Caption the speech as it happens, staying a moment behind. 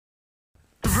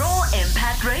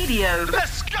Impact Radio.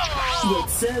 Let's go! With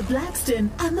Sir Blackston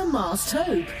and the Masked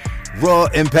Hope. Raw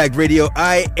Impact Radio.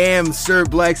 I am Sir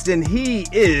Blackston. He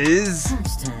is...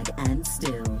 Hashtag and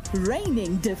still.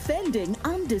 Reigning, defending,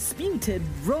 undisputed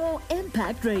Raw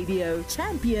Impact Radio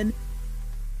champion,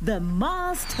 the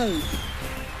Masked Hope.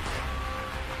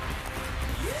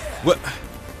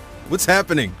 What's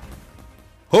happening?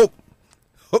 Hope.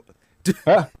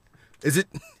 Huh?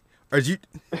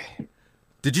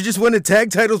 Did you just win the tag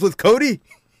titles with Cody?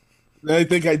 I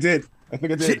think I did.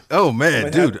 Oh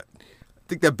man, dude. I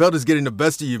think that belt is getting the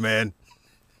best of you, man.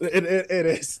 It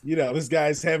is. You know, this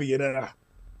guy's heavy and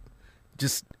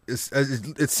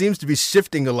it seems to be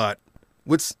shifting a lot.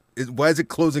 Why is it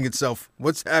closing itself?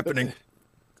 What's happening?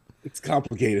 It's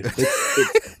complicated.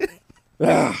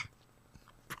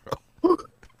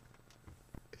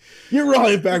 You're Raw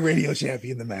Impact Radio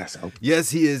champion, the Masked Hope.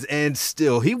 Yes, he is, and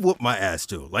still he whooped my ass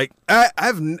too. Like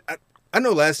I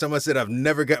know last time I said I've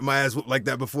never got my ass whooped like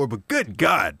that before, but good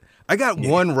God, I got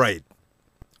one right.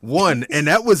 One, and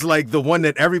that was like the one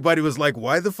that everybody was like,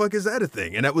 why the fuck is that a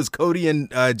thing? And that was Cody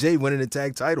and Jay winning the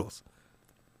tag titles.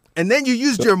 And then you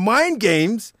used your mind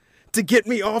games to get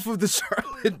me off of the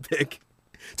Charlotte pick,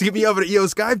 to get me over the Io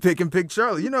Sky pick and pick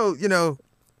Charlotte. You know,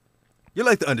 you're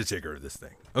like the Undertaker of this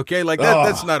thing. Okay, like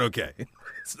that's not okay.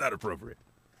 It's not appropriate.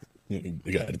 You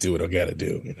gotta do what I gotta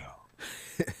do, you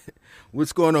know.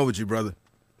 What's going on with you, brother?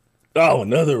 Oh,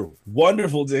 another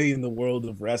wonderful day in the world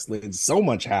of wrestling. So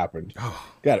much happened.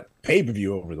 Got a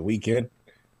pay-per-view over the weekend.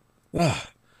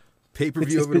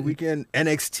 Pay-per-view over the weekend.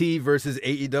 NXT versus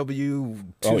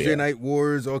AEW, Tuesday Night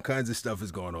Wars, all kinds of stuff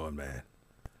is going on, man.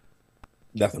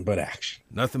 Nothing but action.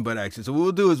 Nothing but action. So what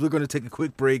we'll do is we're going to take a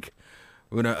quick break.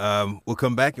 We'll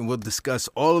come back and we'll discuss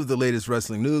all of the latest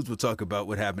wrestling news. We'll talk about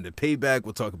what happened at Payback.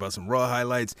 We'll talk about some Raw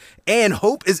highlights. And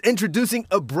Hope is introducing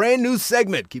a brand new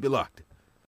segment. Keep it locked.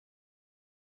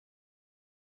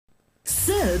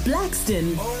 Sir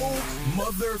Blackston. Oh,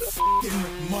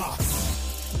 motherfucking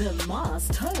Moss. The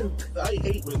Masked Hope. I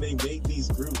hate when they make these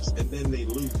groups and then they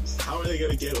lose. How are they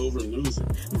going to get over losing?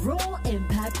 Raw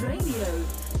Impact Radio.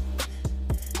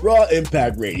 Raw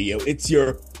Impact Radio. It's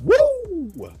your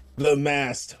the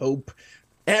Masked Hope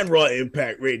and Raw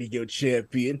Impact Radio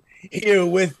champion here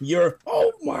with your,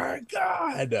 oh my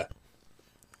God,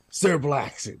 Sir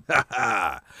Blackston.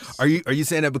 Are you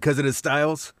saying that because of the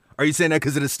styles? Are you saying that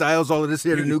because of the styles? All of this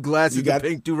here, the new glasses, the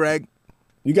pink do-rag?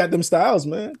 You got them styles,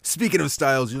 man. Speaking of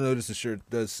styles, you'll notice the shirt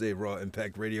does say Raw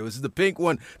Impact Radio. This is the pink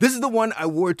one. This is the one I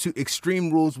wore to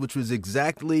Extreme Rules, which was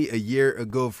exactly a year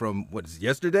ago from,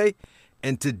 yesterday?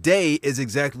 And today is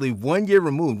exactly 1 year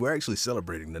removed. We're actually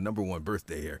celebrating the #1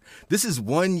 birthday here. This is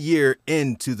 1 year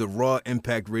into the Raw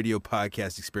Impact Radio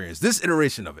podcast experience. This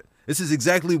iteration of it. This is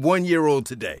exactly 1 year old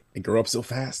today. They grow up so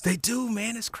fast. They do,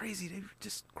 man. It's crazy. They're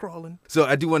just crawling. So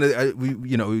I do want to,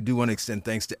 we do want to extend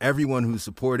thanks to everyone who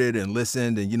supported and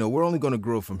listened. And, we're only going to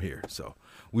grow from here. So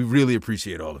we really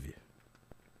appreciate all of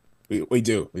you. We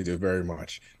do very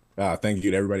much. Thank you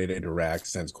to everybody that interacts,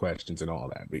 sends questions and all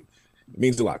that. It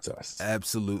means a lot to us.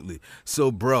 Absolutely.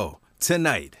 So, bro,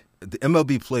 tonight, the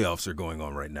MLB playoffs are going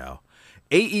on right now.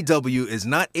 AEW is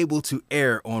not able to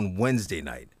air on Wednesday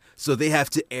night, so they have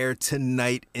to air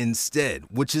tonight instead,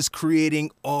 which is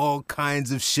creating all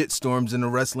kinds of shitstorms in the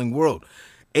wrestling world.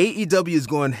 AEW is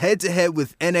going head-to-head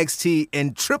with NXT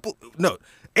and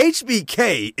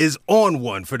HBK is on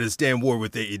one for this damn war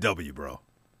with AEW, bro.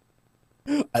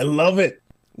 I love it.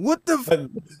 What the...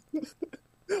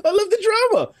 I love the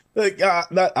drama.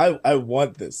 I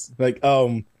want this.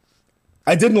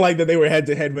 I didn't like that they were head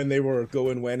to head when they were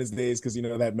going Wednesdays because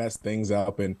that messed things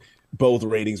up and both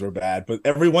ratings were bad. But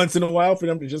every once in a while, for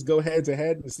them to just go head to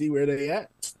head and see where they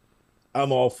at,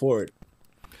 I'm all for it.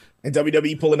 And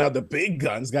WWE pulling out the big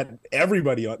guns, got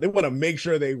everybody on. They want to make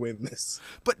sure they win this.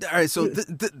 But all right, so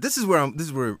this is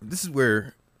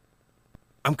where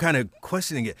I'm kind of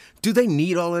questioning it. Do they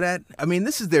need all of that? I mean,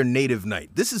 this is their native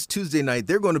night. This is Tuesday night.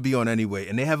 They're going to be on anyway,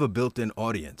 and they have a built-in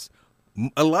audience.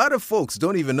 A lot of folks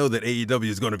don't even know that AEW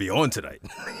is going to be on tonight.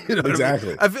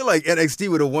 Exactly. I feel like NXT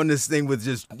would have won this thing with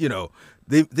just, you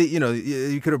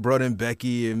could have brought in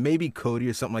Becky and maybe Cody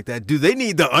or something like that. Do they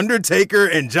need The Undertaker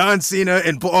and John Cena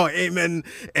and Paul Heyman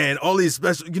and all these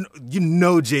special,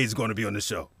 Jade's going to be on the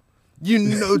show.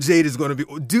 Jade is going to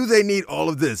be. Do they need all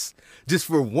of this just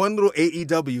for one little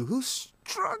AEW who's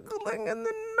struggling in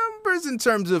the numbers in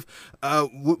terms of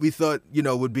what we thought,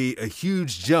 would be a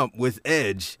huge jump with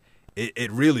Edge?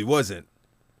 It really wasn't.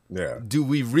 Yeah. Do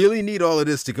we really need all of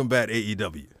this to combat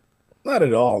AEW? Not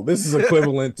at all. This is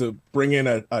equivalent to bringing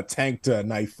a tank to a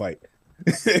knife fight.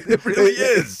 It really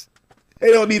is.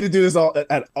 They don't need to do this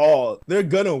at all. They're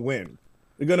going to win.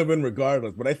 They're gonna win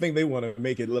regardless. But I think they want to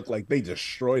make it look like they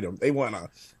destroyed them. They wanna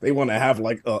have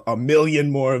like a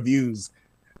million more views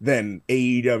than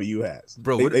AEW has.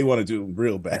 Bro, they want to do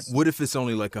real best. What if it's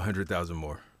only like 100,000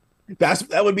 more?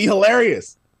 That would be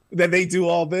hilarious. That they do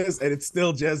all this and it's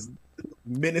still just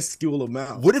minuscule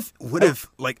amount. What if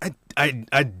like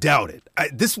I doubt it.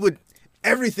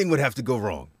 Everything would have to go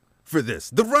wrong for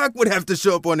this. The Rock would have to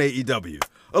show up on AEW.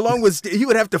 Along with he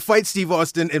would have to fight Steve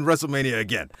Austin in WrestleMania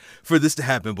again for this to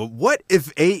happen. But what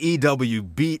if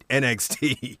AEW beat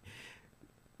NXT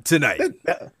tonight?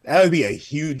 That would be a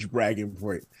huge bragging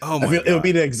point. Oh my God. It would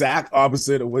be the exact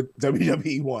opposite of what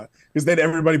WWE want. Because then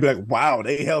everybody would be like, wow,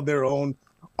 they held their own,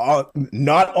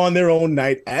 not on their own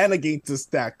night and against a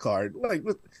stack card. Like,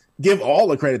 give all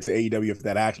the credit to AEW if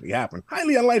that actually happened.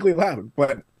 Highly unlikely it'll happen,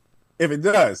 but if it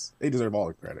does, they deserve all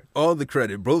the credit. All the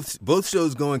credit. Both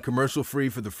shows going commercial free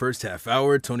for the first half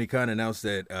hour. Tony Khan announced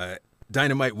that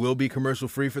Dynamite will be commercial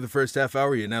free for the first half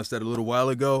hour. He announced that a little while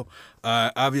ago.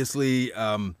 Obviously,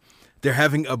 they're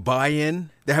having a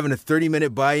buy-in. They're having a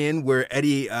 30-minute buy-in where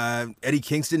Eddie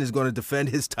Kingston is going to defend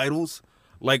his titles,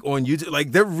 on YouTube.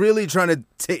 Like they're really trying to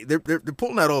take. They're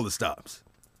pulling out all the stops.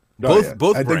 Both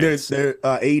I brands. think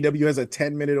AEW has a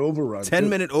 10-minute overrun.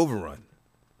 10-minute overrun,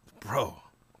 bro.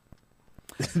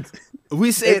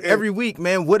 We say it every week,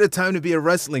 man. What a time to be a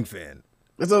wrestling fan.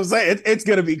 That's what I'm saying. It's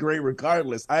going to be great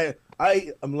regardless. I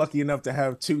am lucky enough to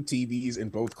have 2 TVs in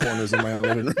both corners of my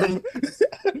living room.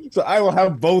 So I will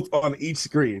have both on each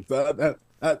screen. So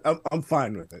I'm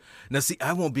fine with it. Now, see,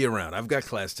 I won't be around. I've got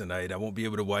class tonight. I won't be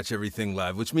able to watch everything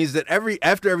live, which means that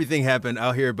after everything happened,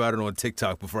 I'll hear about it on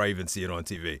TikTok before I even see it on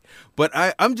TV. But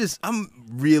I'm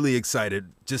really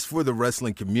excited just for the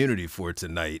wrestling community for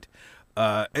tonight.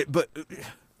 But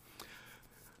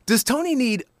does Tony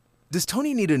need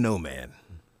a no man?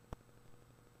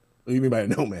 What do you mean by a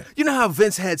no man? You know how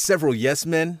Vince had several yes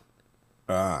men?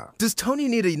 Does Tony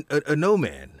need a no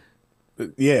man?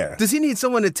 Yeah. Does he need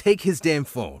someone to take his damn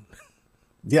phone?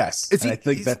 Yes. I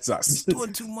think that's us. He's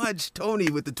doing too much, Tony,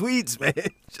 with the tweets, man.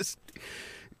 Just,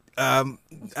 I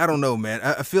don't know, man.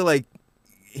 I feel like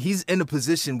he's in a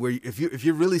position where if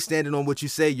you're really standing on what you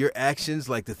say, your actions,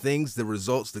 like the things, the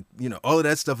results, all of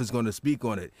that stuff is going to speak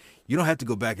on it. You don't have to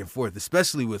go back and forth,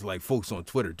 especially with like folks on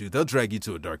Twitter, dude. They'll drag you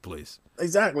to a dark place.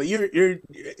 Exactly.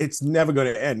 It's never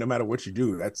going to end, no matter what you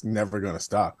do. That's never going to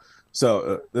stop.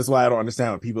 So that's why I don't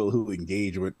understand people who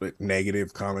engage with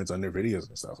negative comments on their videos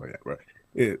and stuff like that. Right?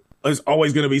 There's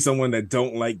always going to be someone that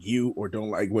don't like you or don't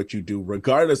like what you do,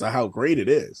 regardless of how great it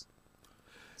is.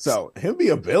 So him be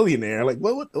a billionaire, like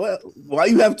what? Why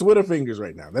you have Twitter fingers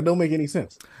right now? That don't make any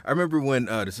sense. I remember when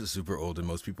this is super old and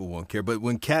most people won't care, but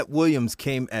when Cat Williams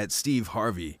came at Steve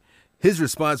Harvey, his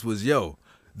response was, "Yo,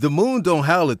 the moon don't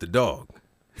howl at the dog.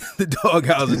 The dog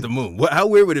howls at the moon." How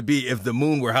weird would it be if the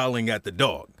moon were howling at the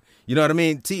dog? You know what I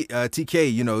mean?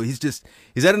 TK,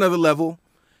 he's at another level.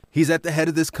 He's at the head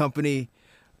of this company.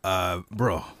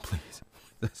 Bro, please,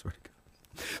 that's where to go.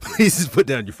 Please just put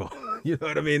down your phone. You know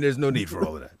what I mean? There's no need for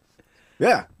all of that.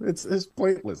 Yeah, it's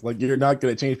pointless. Like, you're not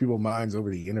going to change people's minds over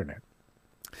the internet.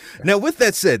 Now, with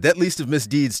that said, that Least of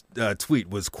Misdeeds tweet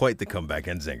was quite the comeback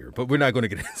and zinger, but we're not going to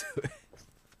get into it.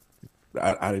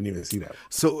 I didn't even see that.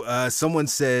 So someone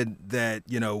said that,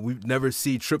 we'd never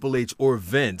see Triple H or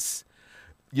Vince,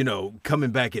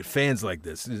 coming back at fans like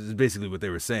this. This is basically what they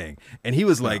were saying. And he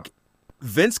was like,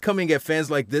 Vince coming at fans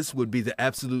like this would be the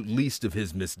absolute least of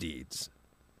his misdeeds.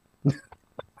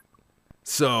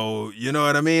 So, you know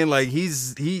what I mean? Like,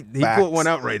 he put one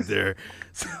out right there.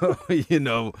 So, I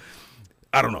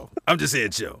don't know. I'm just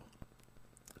saying chill.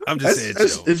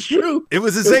 It's true. It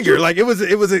was a zinger. Like, it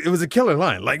was a killer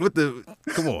line. Like,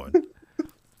 come on.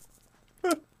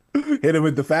 Hit him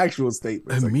with the factual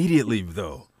statements. Immediately,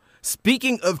 though.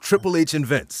 Speaking of Triple H and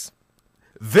Vince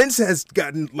has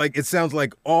gotten, like, it sounds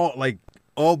like all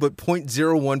but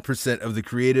 0.01% of the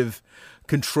creative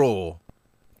control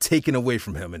taken away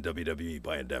from him in WWE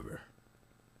by Endeavor.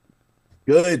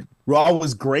 Good. Raw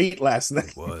was great last night.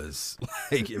 It was.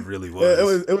 Like, it really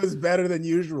was. It was better than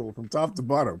usual from top to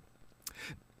bottom.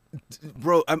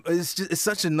 Bro, it's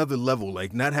such another level,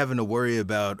 like not having to worry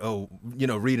about,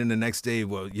 reading the next day,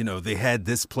 well, they had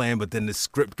this plan, but then the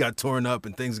script got torn up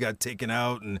and things got taken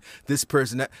out and this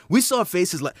person, that. We saw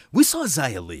faces we saw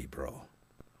Xia Li, bro.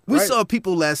 We saw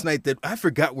people last night that I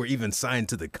forgot were even signed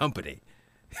to the company.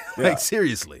 Like,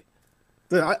 seriously.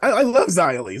 I love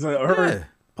Xia Li. Her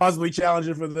possibly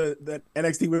challenging for the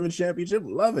NXT Women's Championship.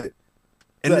 Love it.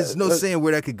 And there's no saying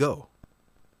where that could go.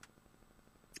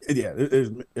 Yeah,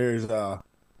 there's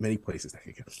many places that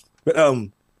could go. But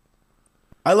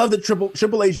I love that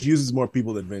Triple H uses more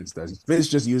people than Vince does. Vince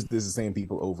just uses the same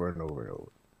people over and over and over.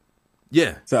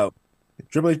 Yeah. So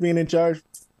Triple H being in charge,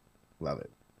 love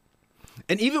it.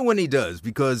 And even when he does,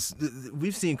 because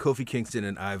we've seen Kofi Kingston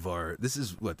and Ivar. This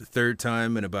is, the third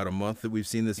time in about a month that we've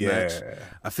seen this match.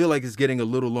 I feel like it's getting a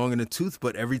little long in the tooth,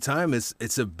 but every time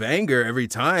it's a banger every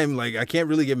time. Like, I can't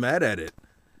really get mad at it.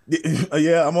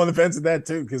 Yeah, I'm on the fence with that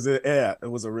too, because it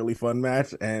was a really fun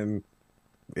match, and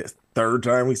it's third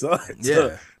time we saw it. Yeah.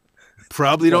 So,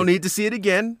 probably don't need to see it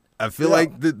again. I feel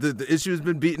like the issue has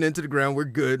been beaten into the ground. We're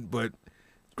good, but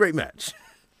great match.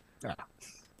 Yeah.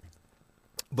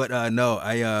 But no,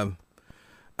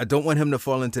 I don't want him to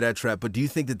fall into that trap. But do you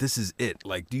think that this is it?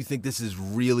 Like, do you think this is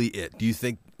really it? Do you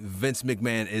think Vince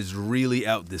McMahon is really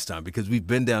out this time? Because we've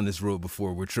been down this road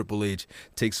before where Triple H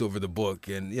takes over the book.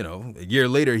 And, a year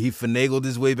later, he finagled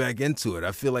his way back into it.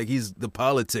 I feel like he's a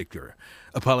politician.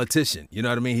 You know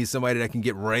what I mean? He's somebody that can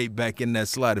get right back in that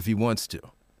slot if he wants to.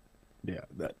 Yeah,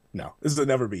 no, this will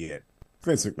never be it.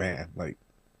 Vince McMahon, like,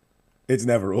 it's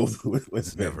never over with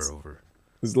Vince. Never over.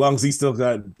 As long as he still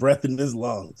got breath in his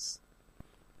lungs,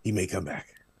 he may come back.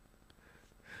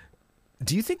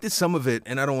 Do you think that some of it,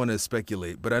 and I don't want to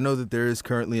speculate, but I know that there is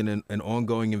currently an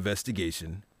ongoing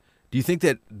investigation. Do you think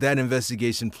that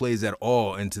investigation plays at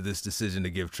all into this decision to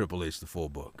give Triple H the full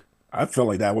book? I feel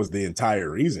like that was the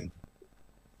entire reason.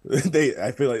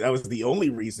 I feel like that was the only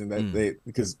reason that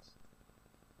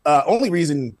only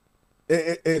reason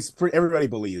everybody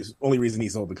believes only reason he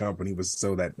sold the company was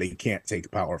so that they can't take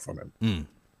power from him.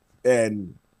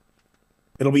 And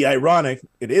it'll be ironic.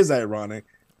 It is ironic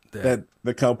that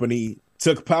the company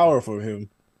took power from him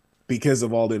because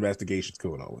of all the investigations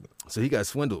going on with him. So he got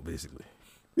swindled, basically.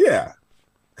 Yeah,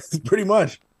 pretty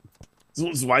much.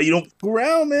 That's why you don't go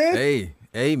around, man.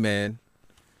 Hey, man.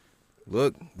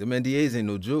 Look, them NDAs ain't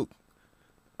no joke.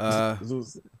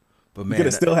 But man, could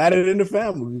have still had it in the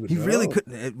family. He really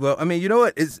couldn't. Well, I mean, you know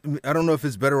what? I don't know if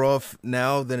it's better off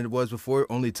now than it was before.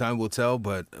 Only time will tell.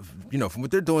 But from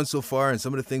what they're doing so far and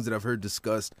some of the things that I've heard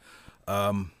discussed,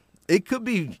 it could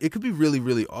be really,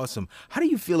 really awesome. How do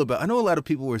you feel about? I know a lot of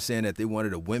people were saying that they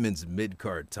wanted a women's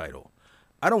mid-card title.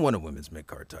 I don't want a women's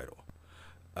mid-card title,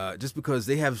 just because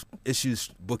they have issues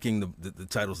booking the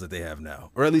titles that they have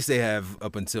now, or at least they have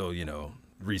up until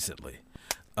recently.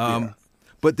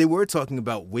 But they were talking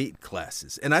about weight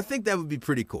classes, and I think that would be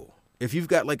pretty cool. If you've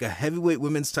got like a heavyweight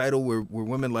women's title where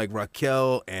women like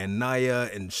Raquel and Nia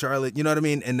and Charlotte, you know what I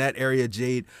mean, in that area,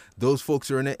 Jade, those folks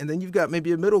are in it. And then you've got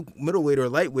maybe a middleweight or a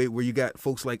lightweight where you got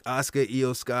folks like Asuka,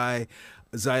 Io Sky,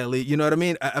 Xia Li, you know what I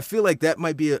mean? I feel like that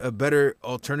might be a better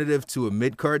alternative to a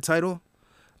mid-card title,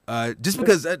 just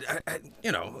because, I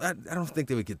don't think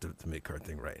they would get the mid-card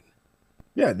thing right.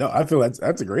 Yeah, no, I feel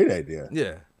that's a great idea.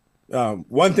 Yeah.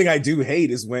 One thing I do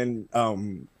hate is when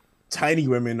tiny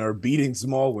women are beating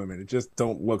small women. It just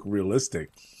don't look realistic.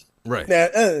 Right. Now,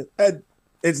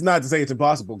 it's not to say it's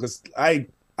impossible, because I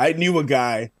knew a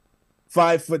guy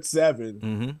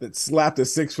 5'7" that slapped a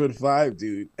 6'5"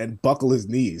 dude and buckle his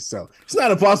knees. So it's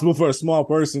not impossible for a small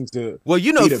person to. Well,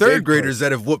 third graders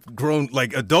that have grown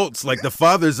like adults, like the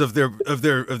fathers of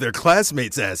their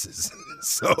classmates' asses.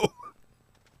 So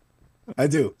I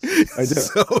do.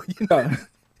 So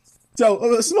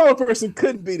So a smaller person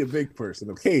could beat a big person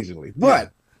occasionally,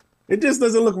 but it just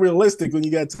doesn't look realistic when you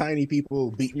got tiny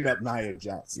people beating up Nia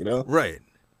Jax, Right.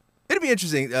 It'd be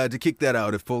interesting to kick that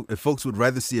out if folks would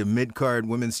rather see a mid-card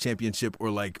women's championship or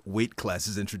like weight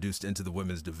classes introduced into the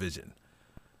women's division.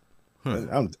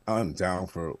 I'm down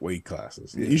for weight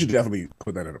classes. You should definitely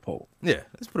put that in a poll. Yeah,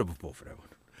 let's put up a poll for that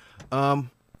one.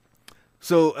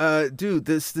 So, dude,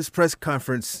 this press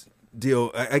conference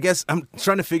deal, I guess I'm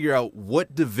trying to figure out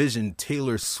what division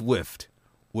Taylor Swift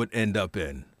would end up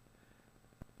in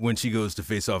when she goes to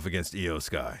face off against Io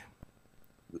Sky.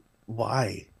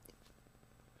 Why?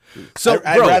 So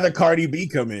I'd rather Cardi B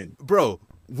come in. Bro,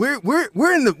 we're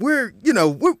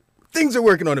things are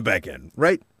working on the back end,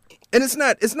 right? And it's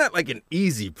not like an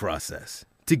easy process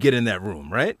to get in that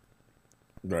room, right?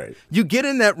 Right. You get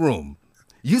in that room.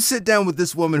 You sit down with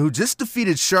this woman who just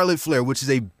defeated Charlotte Flair, which is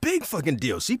a big fucking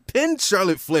deal. She pinned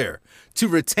Charlotte Flair to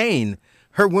retain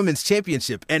her women's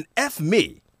championship. And F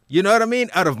me, you know what I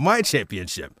mean? Out of my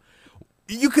championship.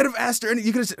 You could have asked her,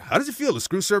 you could have said, how does it feel to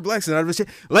screw Sir Blackson out of his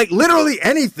championship? Like, literally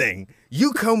anything.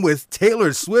 You come with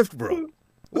Taylor Swift, bro.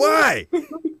 Why?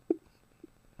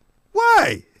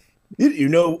 Why? You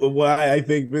know why I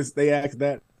think they asked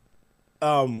that?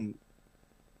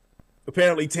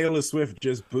 Apparently, Taylor Swift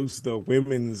just boosts the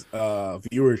women's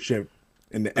viewership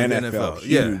in the NFL.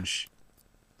 Huge.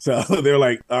 Yeah. So they're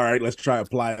like, all right, let's try to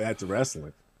apply that to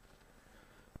wrestling.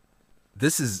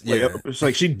 This is yeah. It's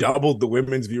like she doubled the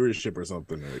women's viewership or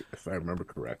something, if I remember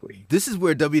correctly. This is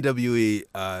where WWE.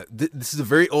 This is a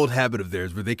very old habit of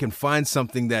theirs, where they can find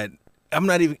something that I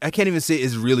can't even say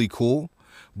is really cool,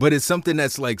 but it's something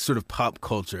that's like sort of pop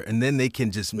culture, and then they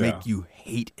can just make you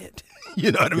hate it.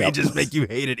 You know what I mean? Just make you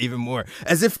hate it even more.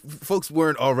 As if folks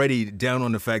weren't already down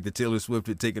on the fact that Taylor Swift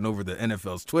had taken over the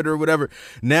NFL's Twitter or whatever.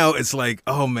 Now it's like,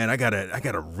 oh man, I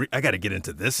gotta get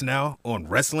into this now on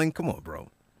wrestling. Come on, bro.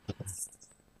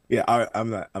 Yeah, I'm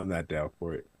not down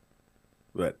for it.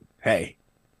 But hey,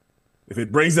 if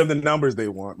it brings them the numbers they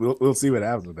want, we'll see what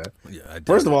happens with that. Yeah.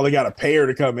 First of all, they got to pay her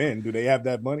to come in. Do they have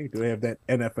that money? Do they have that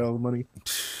NFL money?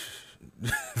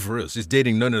 For real, she's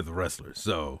dating none of the wrestlers,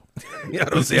 so I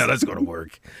don't see how that's going to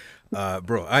work.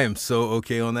 Bro, I am so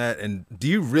okay on that. And do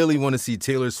you really want to see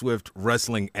Taylor Swift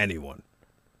wrestling anyone?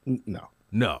 No.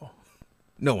 No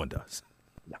one does.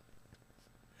 No.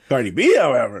 Cardi B,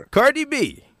 however. Cardi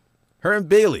B, her and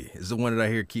Bailey is the one that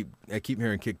I keep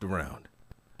hearing kicked around.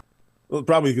 Well,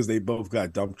 probably because they both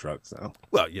got dump trucks. So.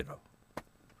 Well, you know,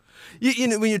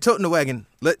 when you're toting the wagon,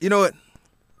 you know what?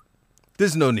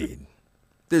 There's no need.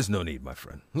 There's no need, my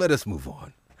friend. Let us move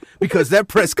on. Because that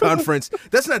press conference,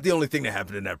 that's not the only thing that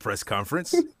happened in that press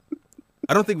conference.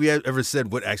 I don't think we ever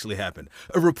said what actually happened.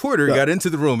 A reporter got into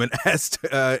the room and asked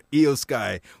Io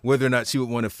Sky whether or not she would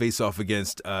want to face off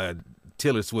against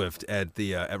Taylor Swift at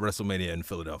WrestleMania in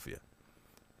Philadelphia.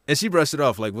 And she brushed it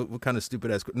off like, what kind of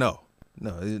stupid ass? No.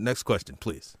 Next question,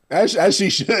 please. As she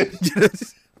should.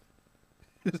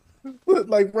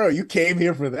 Like, bro, you came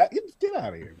here for that? Get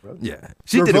out of here, bro. Yeah.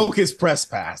 Revoke his press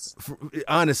pass.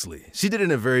 Honestly, she did it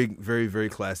in a very, very, very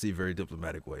classy, very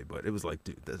diplomatic way. But it was like,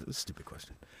 dude, that was a stupid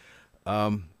question.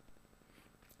 But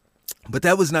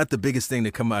that was not the biggest thing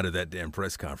to come out of that damn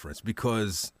press conference,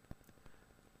 because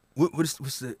what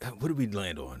did we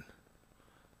land on?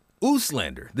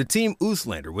 Ooslander, the team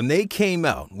Ooslander, when they came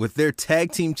out with their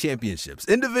tag team championships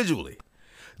individually,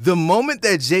 the moment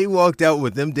that Jay walked out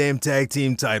with them damn tag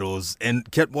team titles and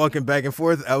kept walking back and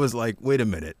forth, I was like, wait a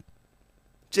minute.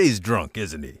 Jay's drunk,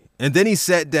 isn't he? And then he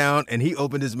sat down and he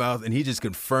opened his mouth and he just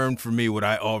confirmed for me what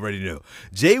I already knew.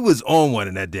 Jay was on one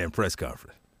in that damn press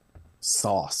conference.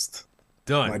 Sauced.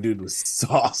 Done. My dude was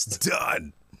sauced.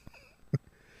 Done.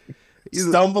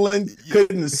 Stumbling,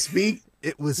 couldn't speak.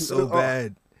 It was so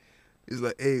bad. He's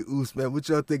like, hey, Oos, man, what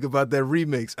y'all think about that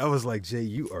remix? I was like, Jay,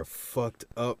 you are fucked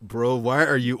up, bro. Why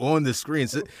are you on the screen?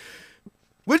 So,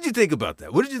 what did you think about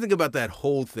that? What did you think about that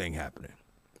whole thing happening?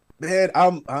 Man, I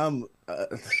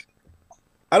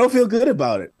don't feel good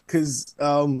about it, because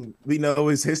we know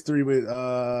his history with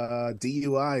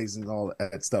DUIs and all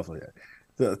that stuff like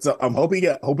that. So I'm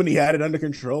hoping he had it under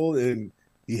control and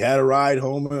he had a ride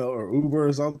home or Uber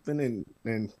or something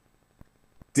and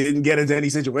didn't get into any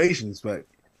situations, but.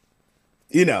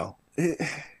 You know, he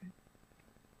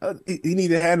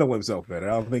needs to handle himself better.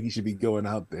 I don't think he should be going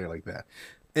out there like that.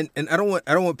 And I don't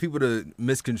want people to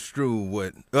misconstrue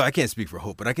what. Well, I can't speak for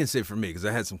Hope, but I can say for me, because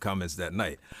I had some comments that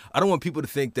night. I don't want people to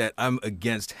think that I'm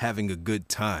against having a good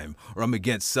time or I'm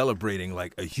against celebrating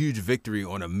like a huge victory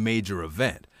on a major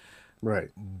event. Right.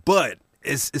 But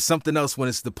it's something else when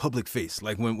it's the public face,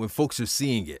 like when folks are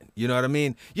seeing it. You know what I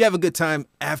mean? You have a good time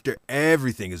after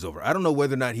everything is over. I don't know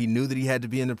whether or not he knew that he had to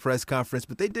be in the press conference,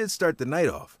 but they did start the night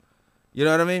off. You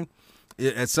know what I mean?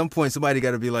 At some point, somebody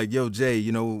got to be like, yo, Jay,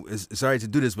 you know, it's all right to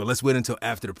do this, but let's wait until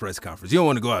after the press conference. You don't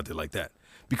want to go out there like that,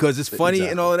 because it's funny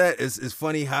and all of that. It's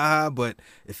funny, haha, but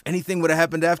if anything would have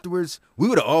happened afterwards, we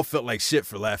would have all felt like shit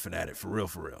for laughing at it, for real,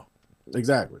 for real.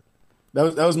 Exactly.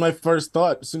 That was my first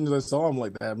thought. As soon as I saw him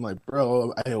like that, I'm like,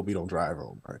 bro, I hope he don't drive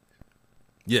home. Right?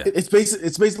 Yeah, it's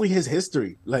basically his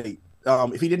history. Like,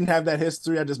 if he didn't have that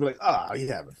history, I'd just be like, he's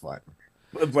having fun.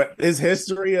 But his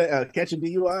history, catching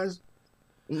DUIs,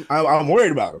 I'm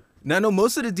worried about him. Now, no,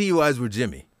 most of the DUIs were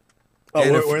Jimmy.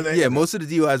 Oh, were they? Yeah, most of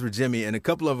the DUIs were Jimmy, and a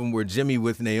couple of them were Jimmy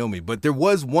with Naomi. But there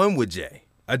was one with Jay.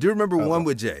 I do remember one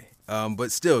with Jay.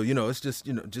 But still, you know, it's just,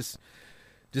 you know, just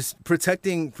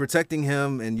protecting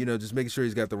him, and, you know, just making sure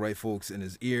he's got the right folks in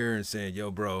his ear and saying,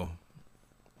 yo, bro,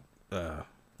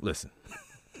 listen.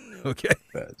 Okay.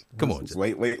 Come on.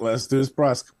 Wait, let's do this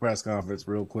press conference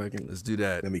real quick. And let's do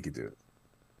that. Then we can do it.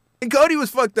 And Cody was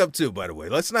fucked up too, by the way.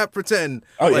 Let's not pretend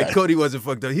Cody wasn't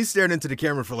fucked up. He stared into the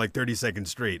camera for like 30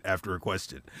 seconds straight after a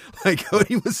question. Like,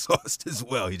 Cody was sauced as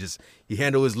well. He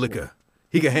handled his liquor.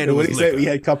 He could handle his liquor. We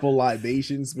had a couple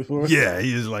libations before. Yeah,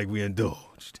 he was like, we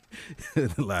indulged.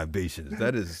 Libations.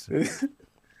 That is.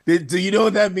 Do you know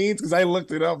what that means? Because I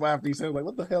looked it up after he said, like,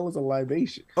 what the hell is a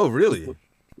libation? Oh, really?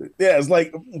 Yeah, it's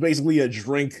like basically a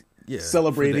drink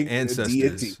celebrating the ancestors. a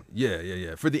deity.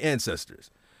 Yeah. For the ancestors.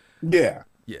 Yeah.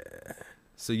 Yeah.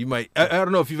 So you might, I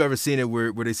don't know if you've ever seen it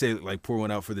where they say like pour one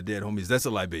out for the dead homies. That's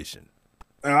a libation.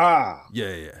 Ah,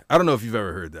 Yeah. I don't know if you've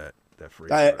ever heard that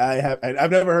phrase. I've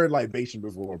never heard libation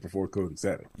before Cody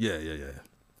said it. Yeah.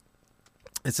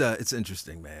 It's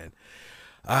interesting, man.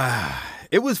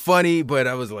 It was funny, but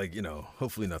I was like,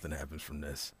 hopefully nothing happens from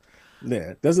this.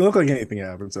 Yeah, it doesn't look like anything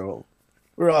happened, so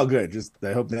we're all good. Just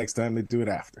I hope next time they do it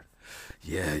after.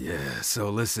 Yeah.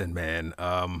 So listen, man.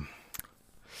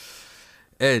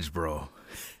 Edge, bro.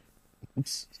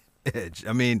 Edge.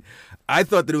 I mean, I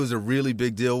thought that it was a really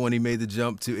big deal when he made the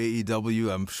jump to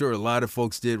AEW. I'm sure a lot of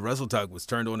folks did. Wrestle Talk was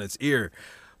turned on its ear,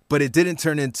 but it didn't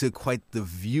turn into quite the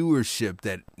viewership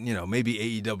that,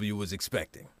 maybe AEW was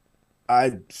expecting.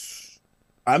 I'm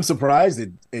surprised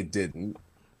it didn't.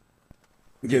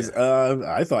 Because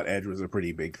I thought Edge was a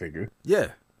pretty big figure. Yeah.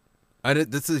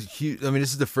 This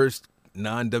is the first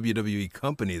non-WWE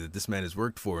company that this man has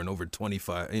worked for in over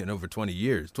 25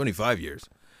 years.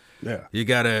 Yeah. You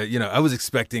gotta, I was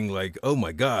expecting like, oh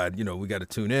my God, we gotta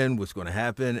tune in, what's gonna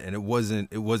happen, and it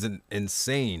wasn't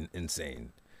insane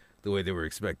the way they were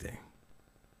expecting.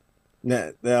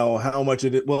 Now how much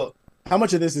of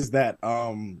this is that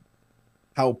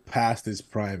how past his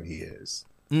prime he is?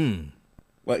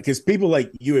 Like, because people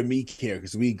like you and me care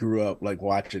because we grew up like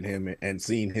watching him and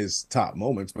seeing his top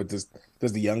moments, but does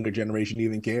the younger generation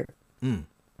even care?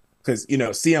 Because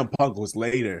CM Punk was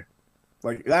later,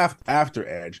 like after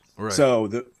Edge, right. So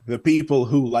the people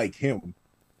who like him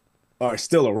are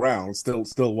still around,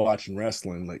 still watching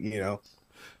wrestling. Like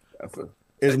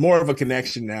there's more of a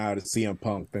connection now to CM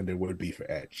Punk than there would be for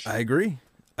Edge. I agree.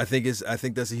 I think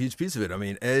that's a huge piece of it. I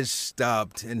mean, Edge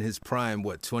stopped in his prime,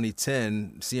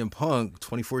 2010, CM Punk,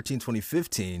 2014,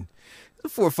 2015. There's a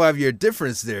 4 or 5 year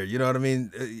difference there. You know what I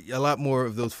mean? A lot more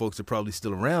of those folks are probably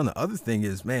still around. The other thing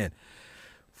is, man,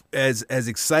 as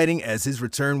exciting as his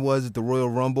return was at the Royal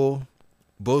Rumble,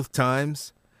 both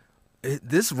times,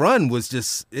 this run was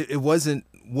just, it wasn't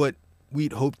what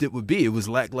we'd hoped it would be. It was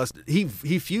lackluster. He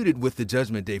feuded with the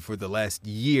Judgment Day for the last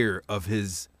year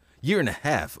and a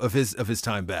half of his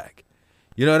time back.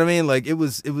 You know what I mean? Like it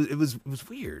was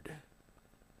weird.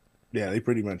 Yeah, they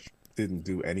pretty much didn't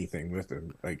do anything with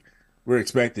him. Like we're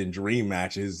expecting dream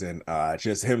matches and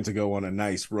just him to go on a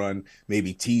nice run,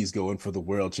 maybe tease going for the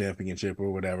world championship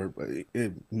or whatever. But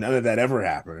none of that ever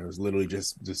happened. It was literally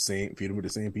just feuding with the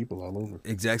same people all over.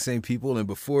 Exact same people. And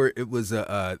before it was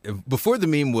before the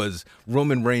meme was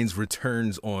Roman Reigns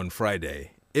returns on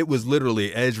Friday. It was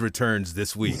literally Edge returns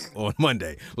this week on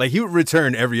Monday. Like he would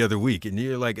return every other week. And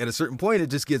you're like, at a certain point, it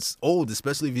just gets old,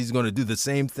 especially if he's going to do the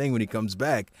same thing when he comes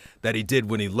back that he did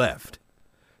when he left.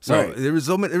 So right. there was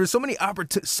so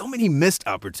many missed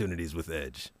opportunities with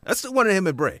Edge. I still wanted him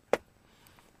and Bray.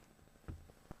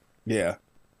 Yeah.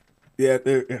 I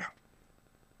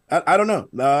don't know.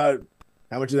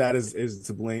 How much of that is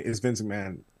to blame? Is Vince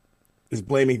McMahon? Is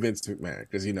blaming Vince McMahon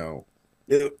because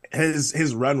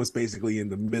his run was basically in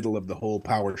the middle of the whole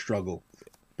power struggle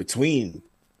between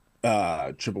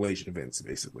Triple H and Vince,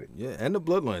 basically. Yeah, and the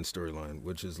Bloodline storyline,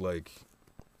 which is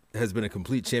has been a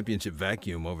complete championship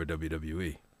vacuum over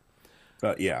WWE.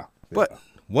 Yeah. But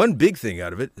one big thing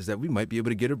out of it is that we might be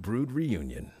able to get a Brood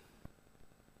reunion.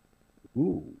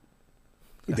 Ooh.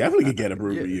 We definitely could get a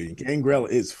Brood reunion. Gangrel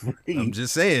is free. I'm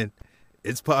just saying,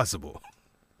 it's possible.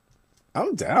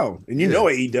 I'm down. And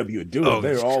AEW would do it.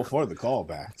 They're all for the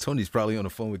callback. Tony's probably on the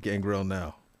phone with Gangrel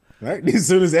now. Right? As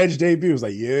soon as Edge debuted, it was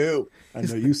like, yo, I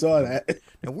know you saw that.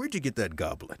 Now, where'd you get that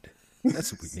goblet?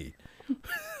 That's what we need.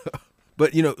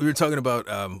 But, we were talking about,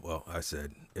 I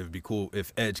said it would be cool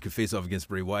if Edge could face off against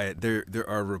Bray Wyatt. There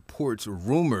are reports or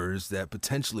rumors that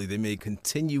potentially they may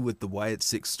continue with the Wyatt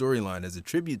 6 storyline as a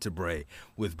tribute to Bray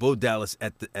with Bo Dallas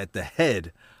at the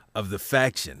head of the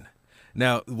faction.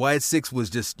 Now, Wyatt 6 was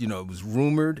just, it was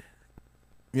rumored,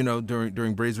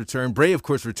 during Bray's return. Bray, of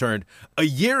course, returned a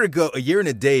year and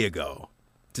a day ago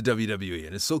to WWE.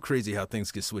 And it's so crazy how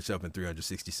things get switched up in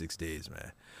 366 days,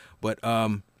 man. But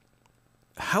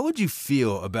how would you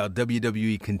feel about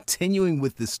WWE continuing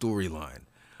with this storyline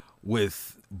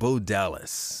with Bo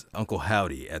Dallas, Uncle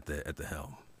Howdy, at the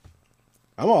helm?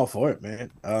 I'm all for it, man.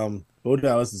 Bo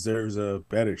Dallas deserves a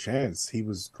better chance. He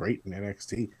was great in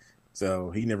NXT.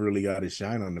 So he never really got his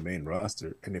shine on the main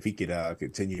roster. And if he could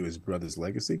continue his brother's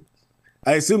legacy,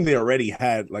 I assume they already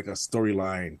had like a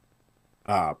storyline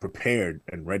prepared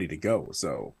and ready to go.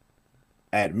 So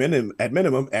at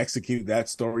minimum, execute that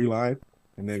storyline,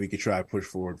 and then we could try to push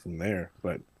forward from there.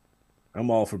 But I'm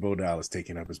all for Bo Dallas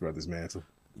taking up his brother's mantle.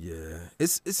 Yeah,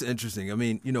 it's interesting. I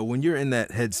mean, when you're in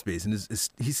that headspace, and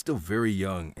he's still very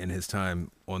young in his time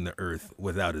on the earth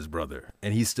without his brother,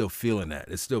 and he's still feeling that.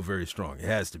 It's still very strong. It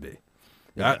has to be.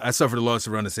 I suffered a loss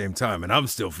around the same time, and I'm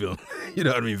still feeling, you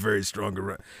know what I mean, very strong.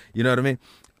 You know what I mean?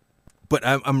 But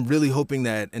I'm really hoping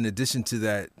that in addition to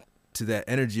that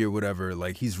energy or whatever,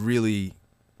 like he's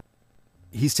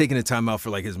taking the time out for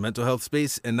like his mental health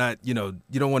space, and not, you know,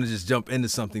 you don't want to just jump into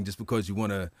something just because you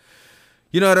want to,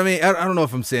 you know what I mean? I don't know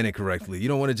if I'm saying it correctly. You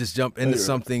don't want to just jump into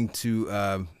something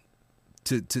to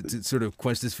sort of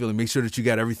quench this feeling, make sure that you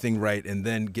got everything right, and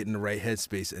then get in the right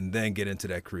headspace, and then get into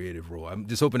that creative role. I'm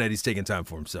just hoping that he's taking time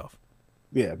for himself.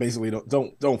 Yeah, basically,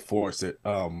 don't force it.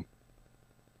 Go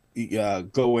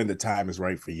when the time is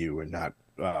right for you, and not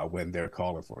when they're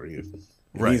calling for you.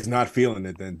 If he's not feeling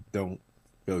it, then don't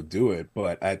go do it.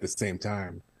 But at the same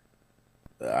time,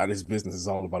 this business is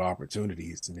all about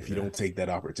opportunities, and if you don't take that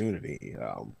opportunity,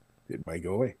 it might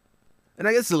go away. And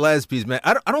I guess the last piece, man,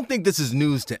 I don't think this is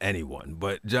news to anyone,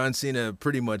 but John Cena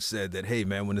pretty much said that, hey,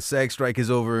 man, when the SAG strike is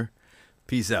over,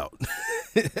 peace out.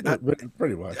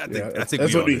 Pretty much. I think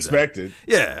that's what we expected.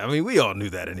 Yeah, I mean, we all knew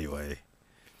that anyway.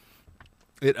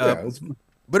 Was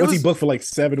he booked for like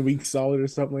 7 weeks solid or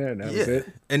something like that? And that was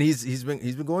it? And he's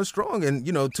been going strong. And,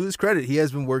 you know, to his credit, he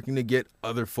has been working to get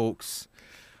other folks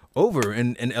over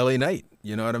in LA Knight.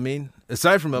 You know what I mean?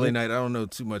 Aside from LA Knight, I don't know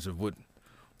too much of what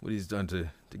he's done to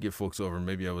get folks over.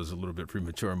 Maybe I was a little bit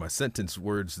premature in my sentence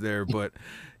words there, but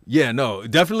yeah, no,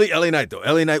 definitely LA Knight though.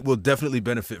 LA Knight will definitely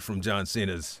benefit from John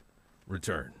Cena's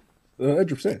return.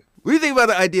 100%. What do you think about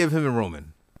the idea of him and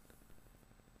Roman?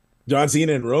 John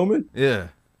Cena and Roman? Yeah.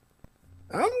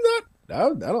 I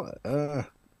don't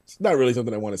it's not really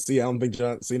something I want to see. I don't think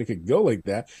John Cena could go like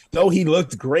that. Though he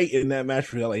looked great in that match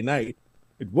for LA Knight.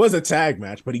 It was a tag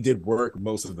match, but he did work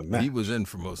most of the match. He was in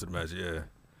for most of the match, yeah.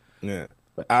 Yeah.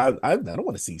 But I don't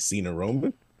want to see Cena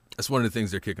Roman. That's one of the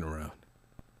things they're kicking around.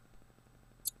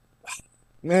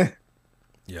 Nah.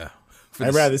 Yeah.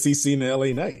 I'd rather see Cena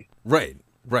LA Knight. Right.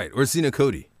 Or Cena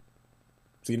Cody.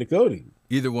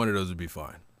 Either one of those would be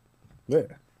fine. Yeah.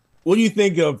 What do you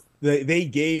think of they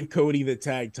gave Cody the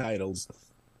tag titles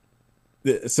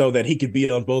so that he could be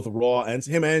on both Raw, and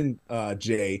him and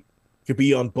Jay could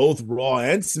be on both Raw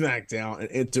and SmackDown and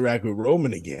interact with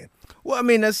Roman again? Well, I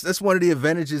mean, that's one of the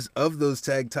advantages of those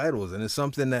tag titles, and it's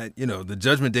something that, you know, the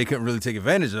Judgment Day couldn't really take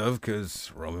advantage of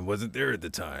because Roman wasn't there at the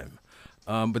time.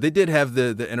 But they did have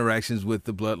the interactions with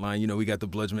the Bloodline. You know, we got the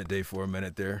Bludgement Day for a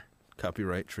minute there.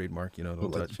 Copyright, trademark, you know,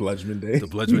 don't touch. Bludgement Day. The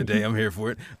Bludgement Day, I'm here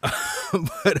for it.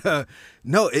 But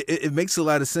no, it makes a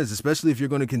lot of sense, especially if you're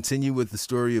going to continue with the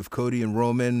story of Cody and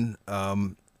Roman,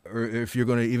 or if you're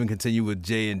going to even continue with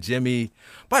Jay and Jimmy.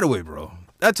 By the way, bro,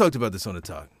 I talked about this on the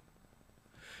talk.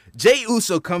 Jay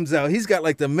Uso comes out. He's got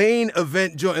like the main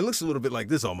event joint. It looks a little bit like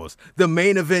this almost. The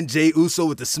main event Jay Uso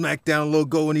with the SmackDown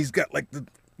logo, and he's got like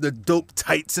the dope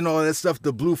tights and all that stuff,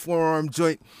 the blue forearm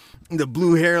joint, the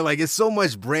blue hair. Like, it's so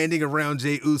much branding around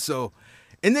Jay Uso.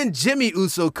 And then Jimmy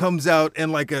Uso comes out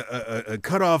in like a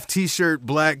cut-off T-shirt,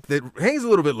 black, that hangs a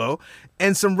little bit low,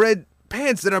 and some red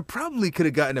pants that I probably could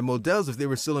have gotten at Modell's if they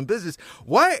were still in business.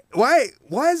 Why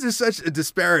is there such a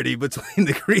disparity between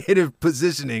the creative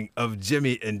positioning of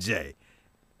Jimmy and Jay?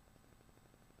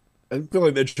 I feel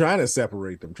like they're trying to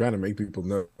separate them, trying to make people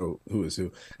know who is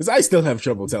who. Because I still have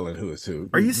trouble telling who is who.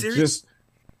 Are you serious?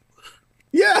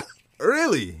 Yeah.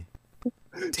 Really?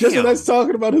 Just when I was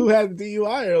talking about who had the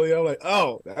DUI earlier, I'm like,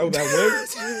 oh, that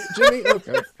was Jimmy?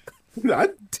 Okay.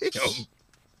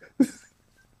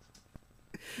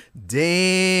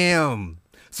 Damn.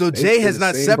 So Jay has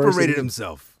not separated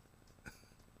himself.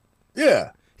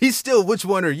 Yeah. He's still, which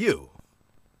one are you?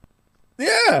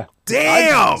 Yeah.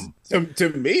 Damn. To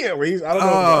me, at least. I don't know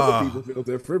if other people feel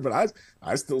different, but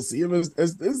I still see him as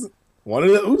one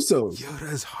of the Usos. Yo,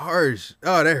 that's harsh.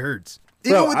 Oh, that hurts.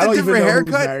 Bro, even with I don't the different even know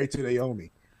haircut. who's married to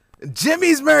Naomi.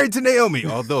 Jimmy's married to Naomi,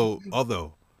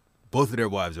 although both of their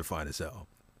wives are fine as hell,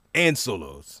 and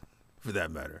Solo's, for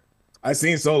that matter. I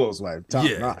seen Solo's wife, top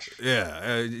notch. Yeah,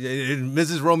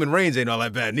 Mrs. Roman Reigns ain't all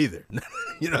that bad neither.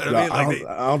 You know what I mean? Like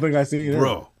I don't think I seen her.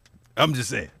 Bro, I'm just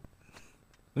saying.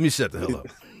 Let me shut the hell up.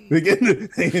 They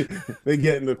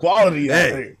getting the quality.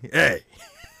 Hey,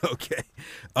 okay.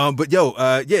 But yo,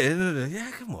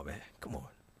 yeah, come on, man, come on.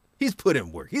 He's put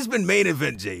in work. He's been main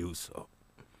event Jey Uso.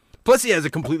 Plus, he has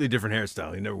a completely different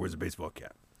hairstyle. He never wears a baseball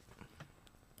cap.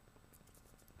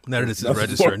 None of this is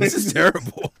registering. This is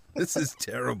terrible. This is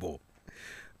terrible.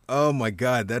 Oh, my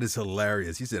God. That is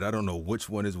hilarious. He said, I don't know which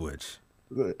one is which.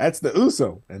 That's the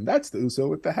Uso, and that's the Uso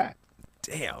with the hat.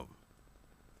 Damn.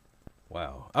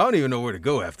 Wow. I don't even know where to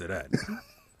go after that.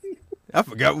 I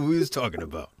forgot what we was talking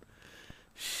about.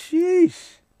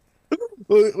 Sheesh.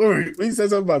 We said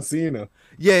something about Cena.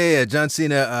 Yeah. John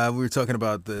Cena. We were talking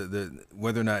about the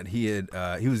whether or not he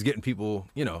was getting people,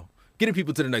 getting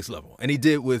people to the next level. And he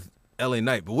did with LA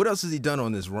Knight. But what else has he done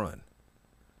on this run?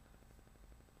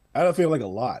 I don't feel like a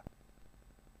lot.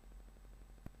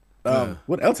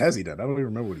 What else has he done? I don't even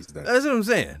remember what he's done. That's what I'm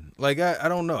saying. Like, I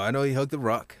don't know. I know he hugged The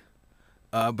Rock.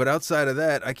 But outside of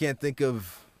that, I can't think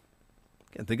of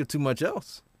too much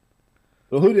else.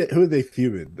 Well, who did they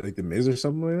feud with? Like The Miz or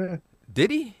something like that?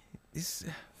 Did he? I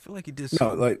feel like he did.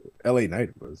 No, like LA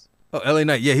Knight was. Oh, LA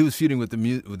Knight. Yeah, he was feuding with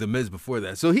the Miz before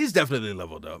that. So he's definitely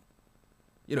leveled up.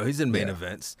 You know, he's in main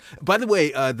events. By the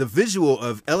way, the visual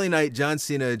of LA Knight, John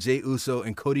Cena, Jey Uso,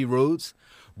 and Cody Rhodes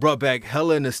brought back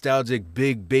hella nostalgic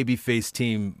big babyface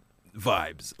team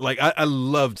vibes. Like I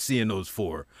loved seeing those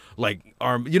four. Like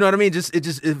you know what I mean?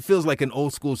 It feels like an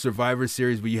old school Survivor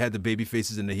Series where you had the baby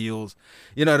faces and the heels.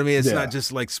 You know what I mean? It's not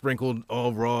just like sprinkled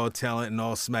all Raw talent and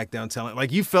all SmackDown talent.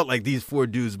 Like you felt like these four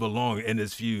dudes belong in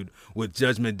this feud with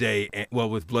Judgment Day,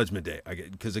 with Bludgment Day.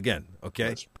 Because again,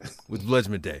 okay, with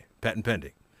Bludgment Day, patent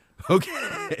pending.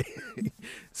 Okay,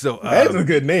 so that's a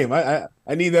good name. I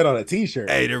need that on a T-shirt.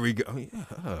 Hey, there we go.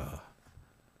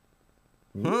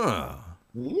 Yeah.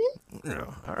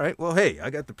 All right. Well, hey, I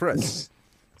got the press.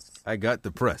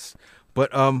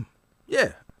 But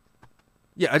yeah.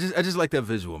 I just like that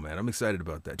visual, man. I'm excited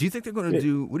about that. Do you think they're going to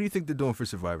do? What do you think they're doing for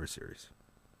Survivor Series?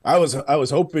 I was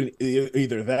hoping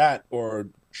either that or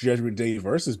Judgment Day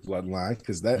versus Bloodline,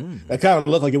 because that kind of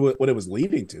looked like what it was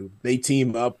leading to. They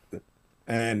team up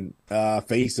and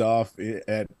face off.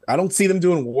 I don't see them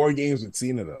doing war games with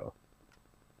Cena though.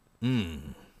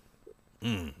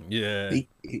 Yeah,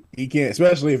 he can't,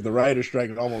 especially if the writer's strike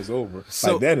is almost over.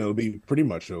 So, by then it'll be pretty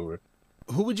much over.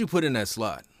 Who would you put in that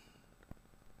slot?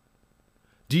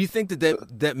 Do you think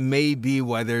that may be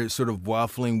why they're sort of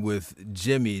waffling with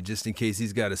Jimmy, just in case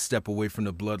he's got to step away from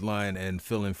the bloodline and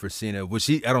fill in for Cena?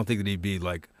 I don't think that he'd be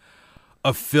like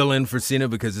a fill-in for Cena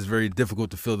because it's very difficult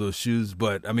to fill those shoes.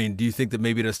 But, I mean, do you think that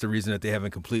maybe that's the reason that they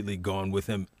haven't completely gone with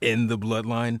him in the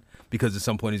bloodline? Because at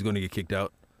some point he's going to get kicked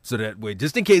out? So that way,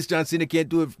 just in case John Cena can't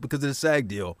do it because of the SAG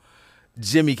deal,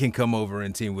 Jimmy can come over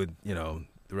and team with, the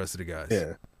rest of the guys.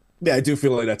 Yeah, I do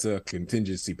feel like that's a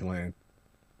contingency plan.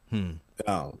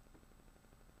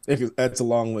 That's a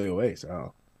long way away,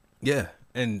 so. Yeah,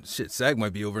 and shit, SAG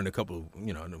might be over in in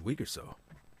a week or so.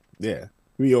 Yeah,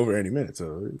 be over any minute,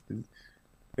 so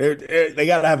they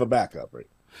got to have a backup, right?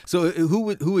 So who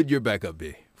would your backup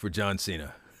be for John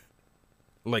Cena?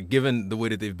 Like, given the way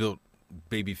that they've built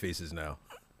baby faces now.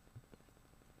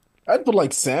 I'd put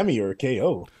like Sammy or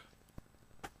KO.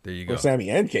 There you go. Or Sammy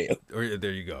and KO. Or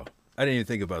there you go. I didn't even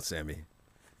think about Sammy.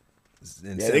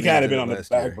 They kind of been on the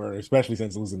back burner, especially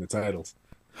since losing the titles.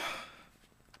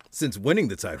 Since winning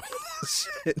the title.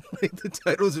 Shit, like the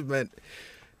titles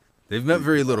they've meant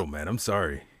very little, man. I'm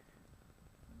sorry.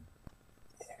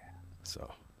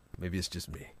 So maybe it's just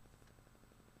me.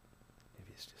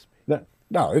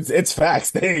 No, it's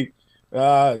facts. They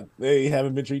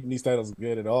haven't been treating these titles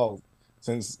good at all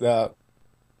since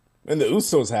and the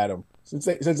Usos had them.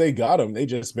 Since they got them, they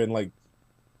just been like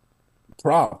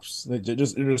props. They're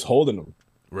just holding them.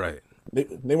 Right.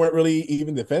 They weren't really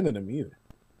even defending them either.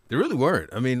 They really weren't.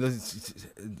 I mean,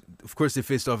 of course, they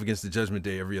faced off against the Judgment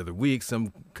Day every other week,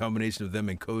 some combination of them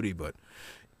and Cody, but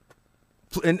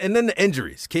and then the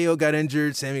injuries. KO got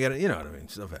injured, Sammy got, you know what I mean,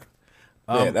 stuff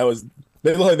happened.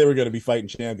 They looked like they were going to be fighting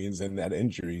champions, and that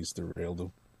injuries derailed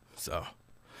them. So,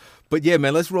 but yeah,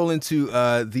 man, let's roll into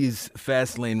these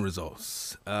Fastlane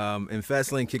results. And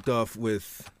Fastlane kicked off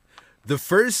with the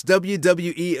first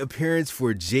WWE appearance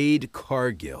for Jade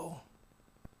Cargill.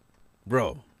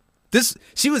 Bro,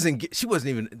 she wasn't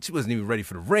even ready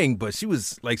for the ring, but she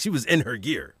was in her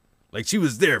gear. Like she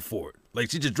was there for it.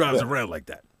 Like she just drives around like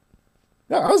that.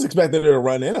 Yeah, I was expecting her to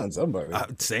run in on somebody.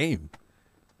 Same.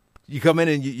 You come in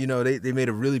and they made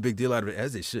a really big deal out of it,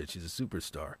 as they should. She's a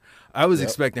superstar. I was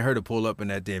expecting her to pull up in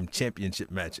that damn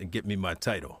championship match and get me my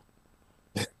title.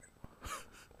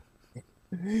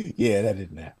 Yeah, that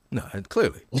didn't happen. No,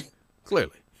 clearly.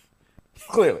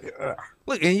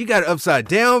 Look, and you got it upside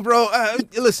down, bro.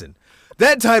 Listen,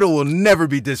 that title will never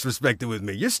be disrespected with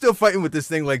me. You're still fighting with this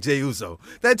thing like Jey Uso.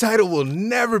 That title will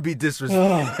never be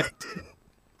disrespected.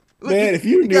 Look, man, if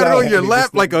you got it on your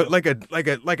lap like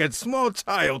a small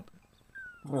child.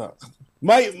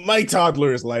 My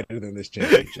toddler is lighter than this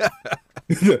championship.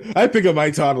 I pick up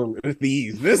my toddler with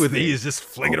ease. Just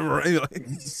flinging him around.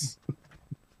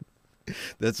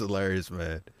 That's hilarious,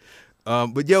 man.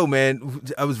 But yo, man,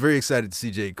 I was very excited to see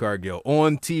Jade Cargill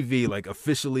on TV. Like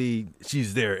officially,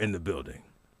 she's there in the building.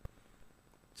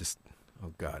 Just,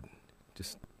 oh God,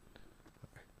 just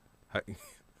how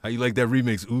you like that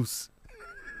remix, Oos?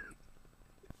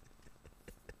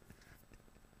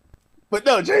 But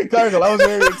no, Jade Cargill, I was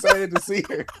very excited to see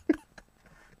her.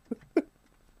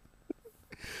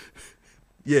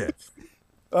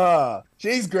 Yeah.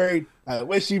 She's great. I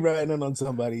wish she ran in on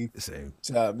somebody Same.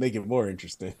 to make it more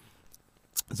interesting.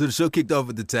 So the show kicked off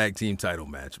with the tag team title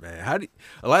match, man.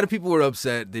 A lot of people were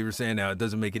upset. They were saying now it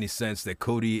doesn't make any sense that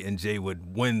Cody and Jay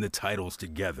would win the titles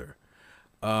together.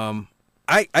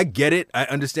 I get it. I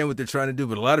understand what they're trying to do,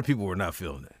 but a lot of people were not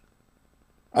feeling it.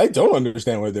 I don't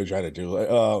understand what they're trying to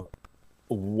do.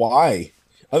 Why?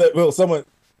 Well, someone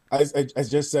I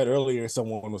just said earlier,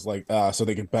 someone was like, so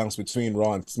they can bounce between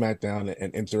Raw and SmackDown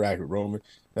and interact with Roman.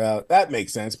 That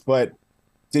makes sense, but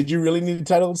did you really need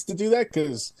titles to do that?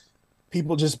 Because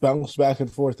people just bounce back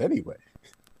and forth anyway.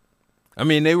 I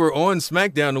mean, they were on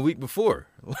SmackDown the week before.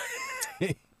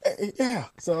 Yeah,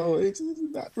 so it's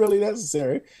not really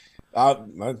necessary.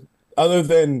 Other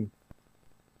than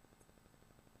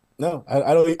no,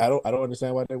 I don't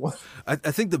understand why they want. I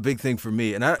think the big thing for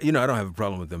me, and I don't have a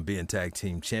problem with them being tag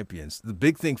team champions. The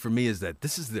big thing for me is that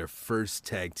this is their first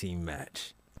tag team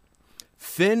match.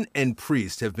 Finn and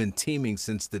Priest have been teaming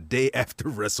since the day after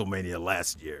WrestleMania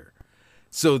last year.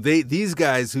 So these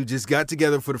guys who just got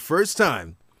together for the first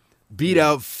time beat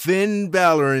out Finn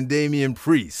Balor and Damian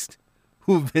Priest,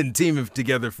 who've been teaming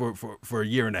together for a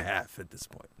year and a half at this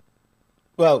point.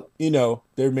 Well,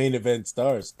 their main event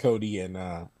stars, Cody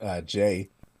and Jay.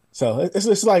 So it's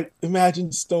just like,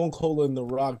 imagine Stone Cold and The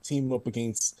Rock team up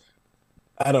against,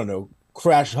 I don't know,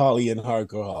 Crash Holly and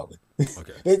Hardcore Holly.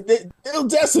 Okay. They'll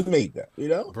decimate them,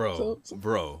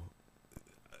 Bro.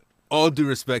 All due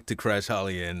respect to Crash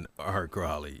Holly and Hardcore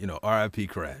Holly, R.I.P.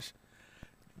 Crash.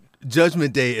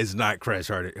 Judgment Day is not Crash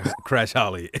Holly and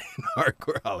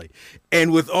Hardcore Holly.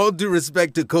 And with all due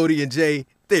respect to Cody and Jay,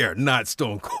 they are not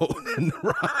Stone Cold and The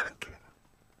Rock.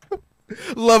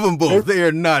 Love them both. They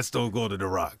are not Stone Cold and The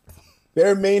Rock.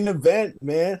 Their main event,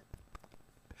 man.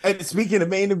 And speaking of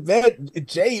main event,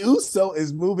 Jey Uso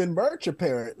is moving merch,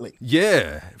 apparently.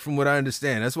 Yeah, from what I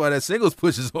understand. That's why that singles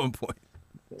push is on point.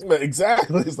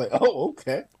 Exactly. It's like, oh,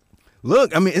 okay.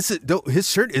 Look, I mean, his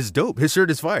shirt is dope. His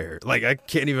shirt is fire. Like, I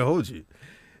can't even hold you.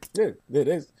 Yeah, it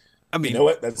is. I mean, you know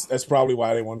what? That's probably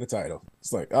why they won the title.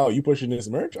 It's like, oh, you pushing this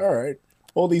merch? All right.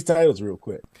 Hold these titles real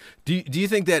quick. Do you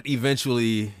think that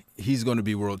eventually he's going to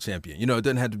be world champion? It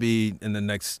doesn't have to be in the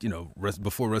next,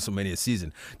 before WrestleMania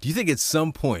season. Do you think at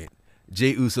some point Jey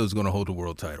Uso is going to hold the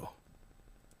world title?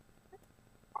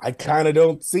 I kind of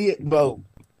don't see it, but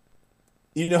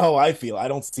you know how I feel. I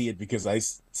don't see it because I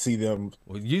see them.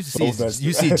 Well, you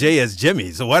see Jay as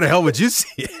Jimmy, so why the hell would you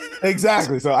see it?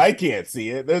 Exactly. So I can't see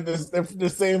it. They're the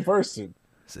same person.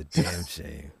 It's a damn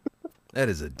shame. That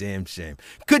is a damn shame.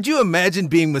 Could you imagine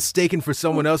being mistaken for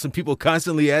someone else and people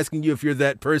constantly asking you if you're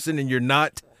that person and you're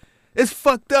not? It's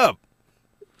fucked up.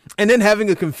 And then having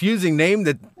a confusing name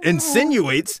that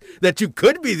insinuates that you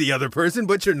could be the other person,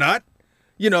 but you're not.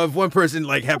 If one person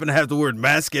happened to have the word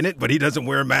mask in it, but he doesn't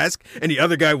wear a mask, and the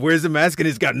other guy wears a mask and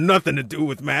it's got nothing to do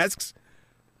with masks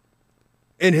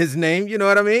in his name, you know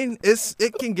what I mean?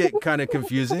 It can get kind of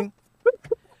confusing.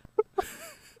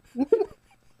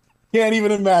 Can't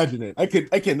even imagine it.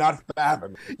 I cannot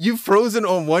fathom it. You've frozen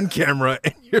on one camera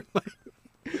and you're like,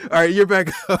 all right, you're back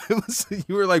up.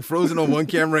 You were frozen on one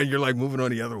camera and you're moving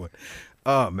on the other one.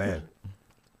 Oh man.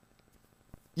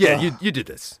 Yeah, you did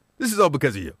this. This is all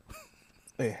because of you.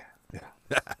 Yeah.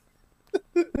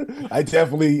 I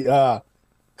definitely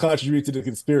contribute to the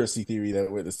conspiracy theory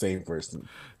that we're the same person.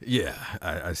 Yeah,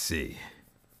 I see.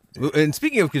 And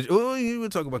speaking of, we'll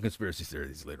talk about conspiracy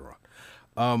theories later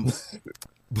on.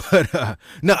 But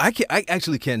no, I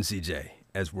actually can see Jay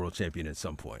as world champion at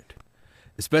some point,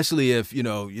 especially if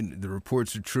the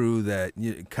reports are true that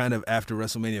kind of after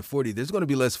WrestleMania 40, there's going to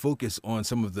be less focus on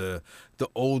some of the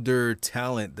older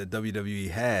talent that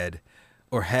WWE had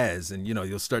or has, and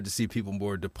you'll start to see people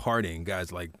more departing.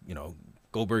 Guys like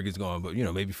Goldberg is gone, but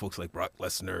maybe folks like Brock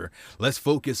Lesnar. Less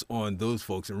focus on those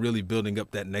folks and really building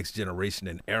up that next generation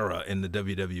and era in the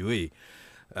WWE.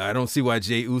 I don't see why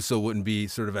Jey Uso wouldn't be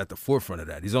sort of at the forefront of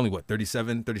that. He's only,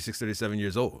 37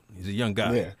 years old. He's a young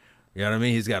guy. Yeah. You know what I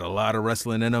mean? He's got a lot of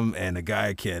wrestling in him, and the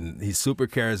guy he's super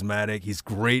charismatic. He's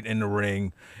great in the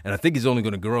ring, and I think he's only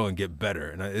going to grow and get better.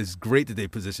 And it's great that they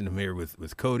positioned him here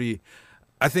with Cody.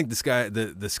 I think the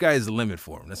sky is the limit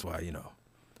for him. That's why,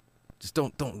 just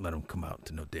don't let him come out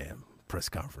to no damn press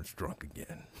conference drunk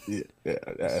again. Yeah,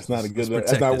 that's not a good.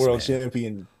 That's not world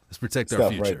champion. Let's protect our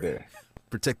future. Right there.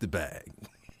 Protect the bag.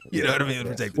 You know what I mean?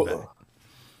 Protect the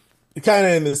bag. Kind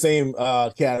of in the same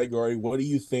category. What do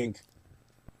you think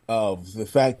of the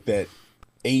fact that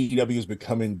AEW is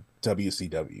becoming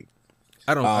WCW?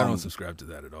 I don't subscribe to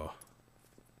that at all.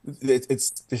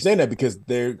 it's they're saying that because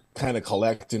they're kind of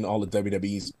collecting all of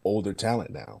WWE's older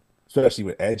talent now, especially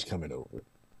with Edge coming over.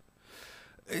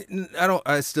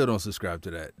 I still don't subscribe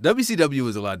to that. WCW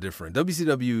is a lot different.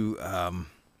 WCW,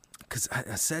 because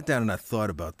I sat down and I thought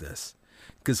about this.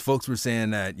 Because folks were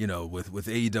saying that, with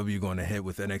AEW going ahead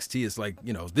with NXT, it's like,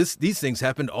 these things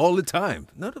happened all the time.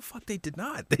 No, the fuck they did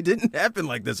not. They didn't happen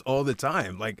like this all the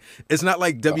time. Like, it's not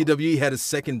like WWE had a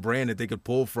second brand that they could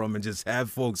pull from and just have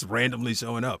folks randomly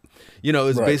showing up.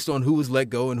 It's based on who was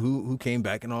let go and who came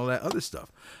back and all that other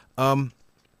stuff.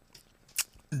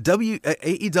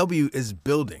 AEW is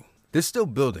building. They're still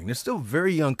building. They're still a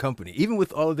very young company, even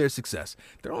with all of their success.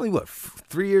 They're only,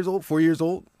 3 years old, 4 years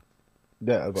old?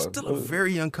 Yeah, still a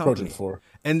very young company. 4.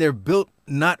 And they're built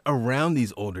not around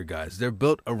these older guys. They're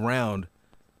built around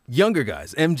younger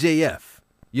guys, MJF.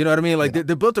 You know what I mean? Like,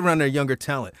 they're built around their younger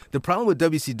talent. The problem with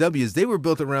WCW is they were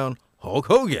built around Hulk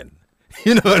Hogan.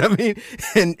 You know what I mean?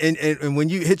 And when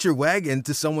you hit your wagon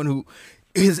to someone who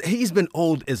he's been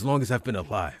old as long as I've been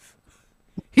alive.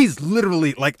 He's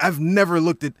literally, like, I've never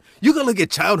looked at, you can look at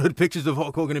childhood pictures of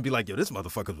Hulk Hogan and be like, yo, this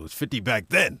motherfucker was 50 back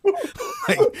then.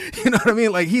 Like, you know what I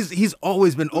mean? Like, he's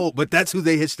always been old, but that's who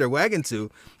they hitch their wagon to,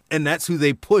 and that's who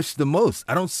they push the most.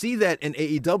 I don't see that in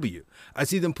AEW. I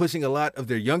see them pushing a lot of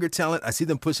their younger talent. I see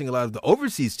them pushing a lot of the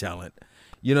overseas talent.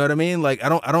 You know what I mean? Like,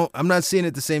 I'm not seeing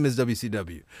it the same as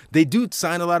WCW. They do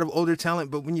sign a lot of older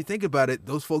talent, but when you think about it,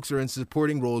 those folks are in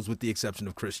supporting roles with the exception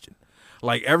of Christian.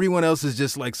 Like, everyone else is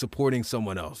just, like, supporting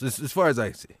someone else, as far as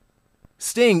I see.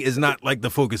 Sting is not, like,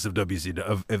 the focus of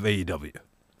AEW.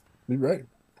 You're right.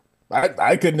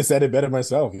 I couldn't have said it better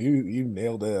myself. You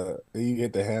nailed you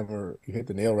hit the hammer, you hit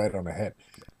the nail right on the head.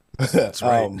 That's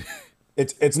right.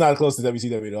 It's not close to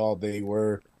WCW at all. They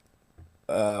were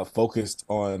focused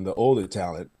on the older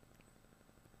talent,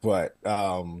 but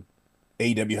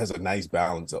AEW has a nice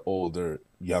balance of older,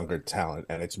 younger talent,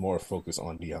 and it's more focused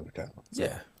on the younger talent. So.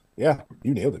 Yeah,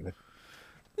 you nailed it, man.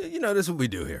 That's what we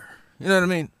do here. You know what I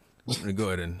mean? I'm going to go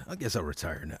ahead and I guess I'll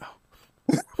retire now.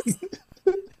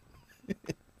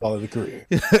 Call it a career.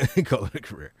 Call it a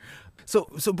career. So,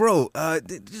 bro,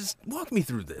 just walk me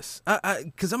through this.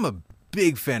 Because I'm a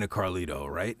big fan of Carlito,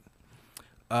 right?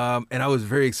 And I was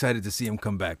very excited to see him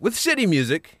come back with shitty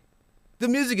music. The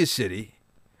music is shitty.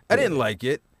 I didn't like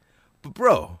it. But,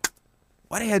 bro,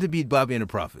 why they had to beat Bobby and the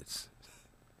Prophets?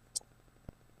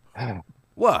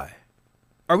 Why?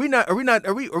 Are we pulling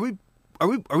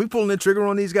the trigger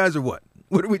on these guys or what?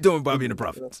 What are we doing, Bobby and the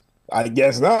Prophets? I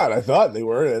guess not. I thought they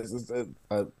were.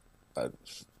 I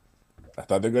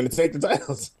thought they were going to take the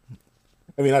titles.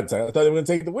 I mean, I thought they were going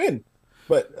to take the win,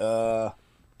 but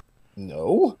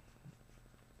no.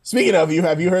 Speaking of,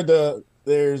 have you heard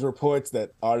there's reports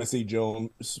that Odyssey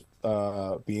Jones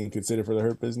being considered for the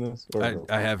Hurt Business?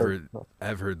 I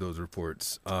have heard those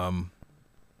reports.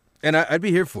 And I'd be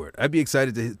here for it. I'd be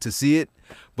excited to see it,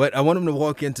 but I want him to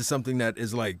walk into something that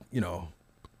is like,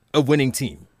 a winning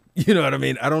team. You know what I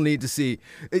mean? I don't need to see.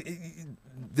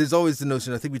 There's always the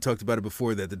notion, I think we talked about it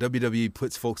before, that the WWE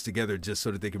puts folks together just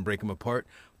so that they can break them apart.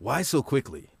 Why so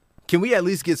quickly? Can we at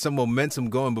least get some momentum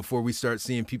going before we start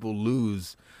seeing people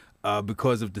lose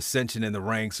because of dissension in the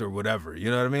ranks or whatever? You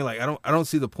know what I mean? Like, I don't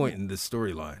see the point in this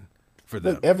storyline for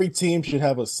them. Look, every team should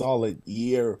have a solid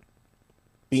year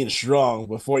being strong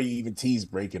before you even tease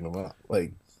breaking them up.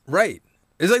 Like, right.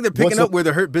 It's like they're picking up where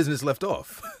the Hurt Business left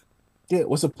off. Yeah,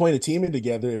 what's the point of teaming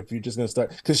together if you're just going to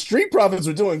start? Because Street Profits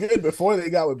were doing good before they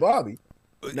got with Bobby.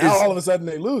 Now all of a sudden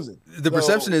they're losing. The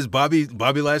perception is Bobby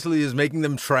Lashley is making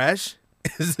them trash.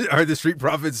 Are the Street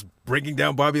Profits breaking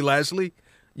down Bobby Lashley?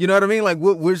 You know what I mean? Like,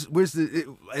 where's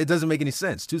it doesn't make any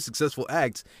sense. Two successful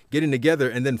acts getting together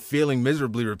and then failing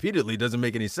miserably repeatedly doesn't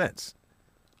make any sense.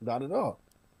 Not at all.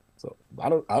 So I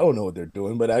don't know what they're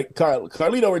doing, but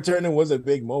Carlito returning was a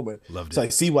big moment. Loved it. So I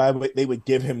see why they would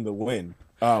give him the win.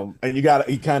 And you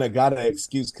kind of got an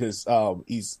excuse because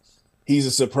he's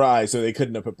a surprise, so they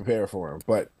couldn't have prepared for him.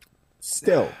 But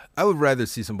still, I would rather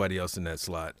see somebody else in that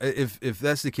slot. If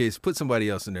that's the case, put somebody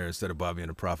else in there instead of Bobby and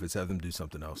the Prophets. Have them do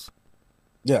something else.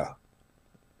 Yeah,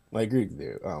 I agree with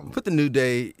you. Put the New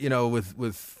Day,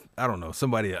 with I don't know,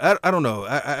 somebody. I don't know.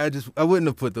 I wouldn't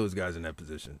have put those guys in that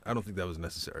position. I don't think that was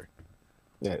necessary.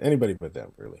 Yeah, anybody but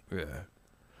them, really.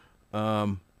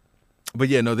 Yeah. But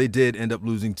yeah, no, they did end up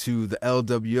losing to the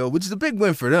LWO, which is a big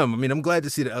win for them. I mean, I'm glad to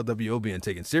see the LWO being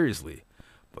taken seriously.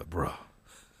 But bruh.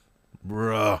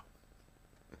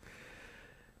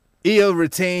 Io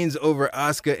retains over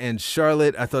Asuka and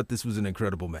Charlotte. I thought this was an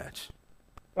incredible match.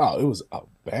 Oh, it was a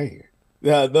banger.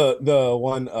 Yeah, the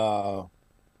one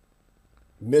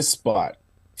miss spot.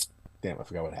 Damn, I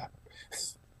forgot what happened.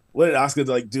 what did Asuka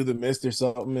like do the mist or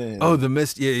something? And, Oh, the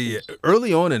mist. Yeah.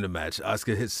 Early on in the match,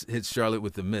 Asuka hits Charlotte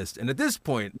with the mist, and at this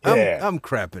point, Yeah. I'm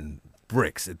crapping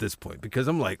bricks at this point because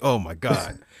I'm like, oh my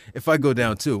god, if I go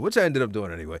down too, which I ended up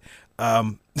doing anyway.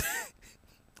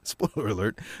 Spoiler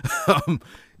alert.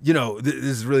 This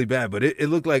is really bad, but it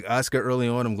looked like Asuka early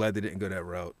on. I'm glad they didn't go that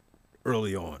route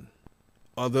early on.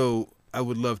 Although I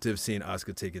would love to have seen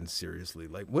Asuka taken seriously.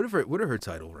 Like, what are her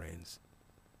title reigns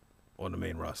on the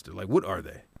main roster? Like, what are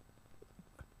they?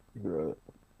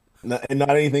 not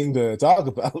anything to talk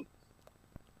about.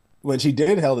 When she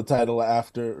did held the title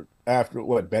after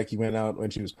what Becky went out when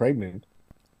she was pregnant,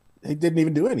 he didn't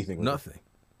even do anything. With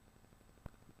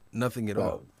Nothing at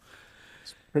all.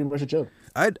 It's pretty much a joke.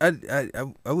 I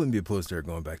wouldn't be opposed to her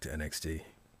going back to NXT.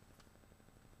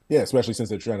 Yeah, especially since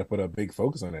they're trying to put a big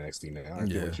focus on NXT now. I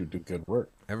feel like she would do good work.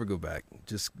 Ever go back?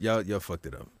 Just y'all fucked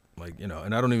it up. Like, and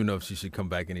I don't even know if she should come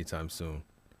back anytime soon.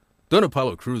 Don't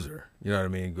Apollo Cruiser, you know what I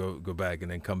mean? Go back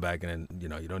and then come back and then,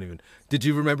 you don't even. Did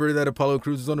you remember that Apollo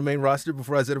Crews was on the main roster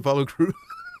before I said Apollo Crews?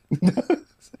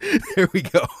 There we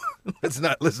go. Let's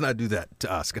not do that to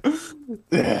Asuka.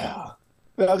 Yeah,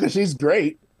 because she's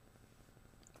great.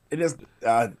 It just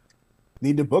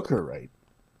need to book her right.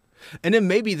 And then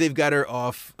maybe they've got her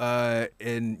off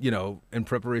in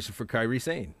preparation for Kairi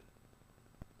Sane.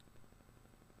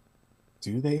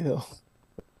 Do they though?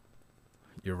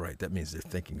 You're right. That means they're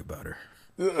thinking about her.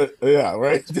 Yeah,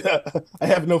 right. I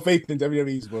have no faith in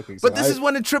WWE's booking. But this is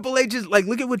one of Triple H's. Like,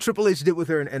 look at what Triple H did with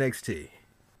her in NXT.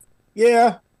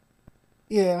 Yeah.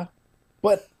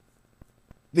 But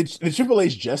did Triple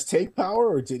H just take power,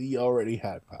 or did he already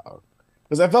have power?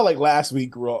 Because I felt like last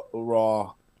week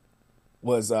Raw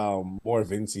was more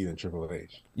Vincey than Triple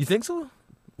H. You think so?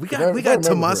 We got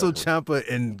Tommaso Ciampa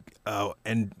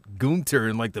and Gunther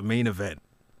in like the main event.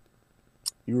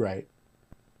 You're right.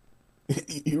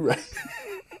 You're right.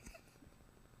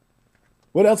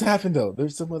 What else happened though?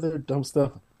 There's some other dumb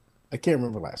stuff. I can't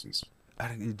remember last week's.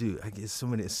 I guess so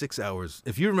many 6 hours.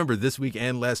 If you remember this week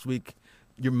and last week,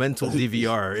 your mental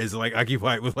DVR is like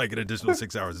occupied with like an additional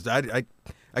 6 hours. I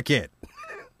can't.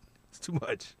 It's too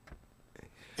much.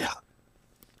 Yeah.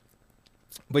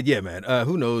 But yeah, man.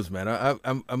 Who knows, man?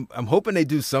 I'm hoping they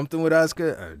do something with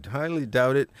Asuka. I highly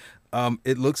doubt it.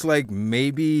 It looks like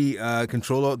maybe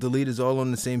Control Alt Delete is all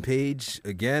on the same page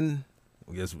again.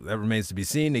 I guess that remains to be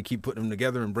seen. They keep putting them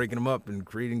together and breaking them up and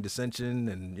creating dissension,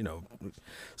 and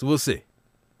so we'll see.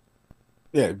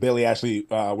 Yeah, Bailey actually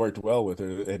worked well with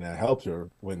her and helped her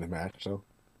win the match. So,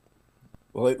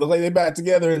 well, it looked like they're back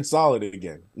together and solid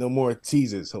again. No more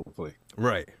teases, hopefully.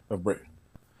 Right. Of Britain.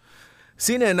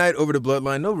 Cena and Knight over the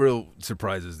Bloodline. No real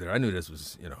surprises there. I knew this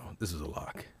was a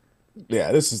lock.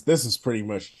 Yeah, this is pretty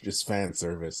much just fan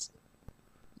service.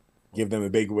 Give them a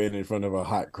big win in front of a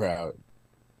hot crowd.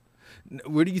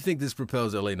 Where do you think this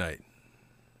propels LA Knight?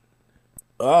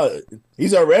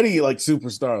 He's already like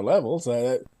superstar level,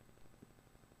 so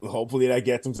hopefully that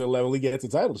gets him to the level he gets a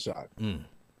title shot.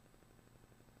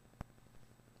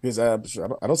 Because I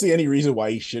don't see any reason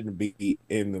why he shouldn't be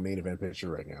in the main event picture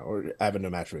right now or having a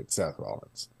match with Seth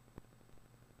Rollins.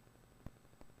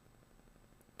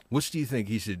 Which do you think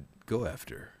he should go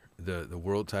after? The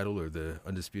world title or the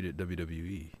undisputed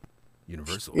WWE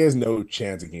Universal? He has no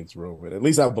chance against Roman. At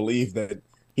least I believe that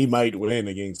he might win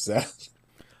against Seth.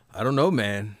 I don't know,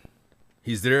 man.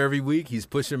 He's there every week. He's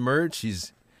pushing merch.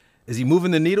 Is he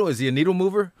moving the needle? Is he a needle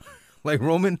mover like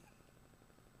Roman?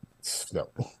 No.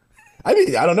 I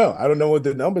mean, I don't know. I don't know what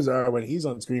the numbers are when he's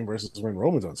on screen versus when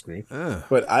Roman's on screen.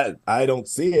 But I don't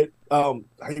see it.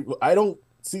 I don't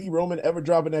see Roman ever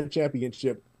dropping that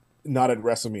championship not at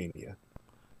WrestleMania.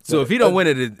 So if he don't win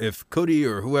it, if Cody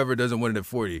or whoever doesn't win it at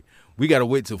 40, we got to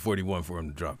wait till 41 for him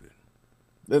to drop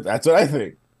it. That's what I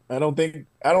think. I don't think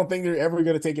they're ever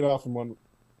going to take it off from one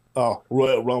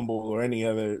Royal Rumble or any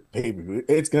other pay-per-view.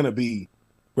 It's going to be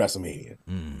WrestleMania.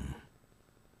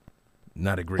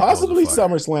 Not a great possibly Balls of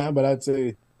Fire. SummerSlam, but I'd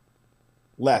say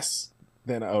less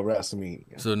than a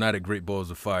WrestleMania. So not at Great Balls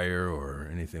of Fire or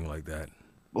anything like that.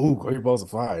 Ooh, Great Balls of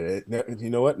Fire. You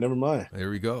know what? Never mind. There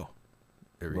we go.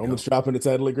 Roman's dropping the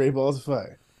title of Great Balls of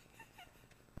Fire.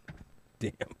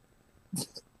 Damn.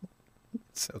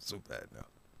 Sounds so bad now.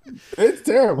 It's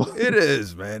terrible. It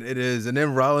is, man. It is. And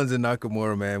then Rollins and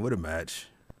Nakamura, man, what a match.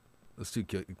 Those two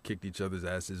kicked each other's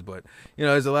asses. But,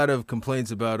 there's a lot of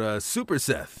complaints about Super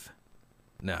Seth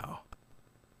now.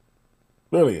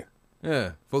 Really?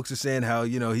 Yeah. Folks are saying how,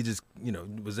 he just,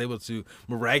 was able to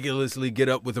miraculously get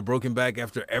up with a broken back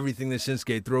after everything that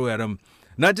Shinsuke threw at him.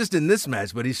 Not just in this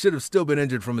match, but he should have still been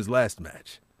injured from his last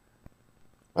match.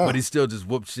 But he still just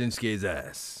whooped Shinsuke's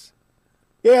ass.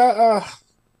 Yeah,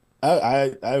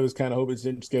 I was kind of hoping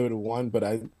Shinsuke would have won, but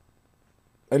I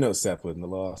know Seth wouldn't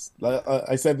have lost.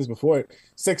 I said this before,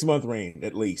 6-month reign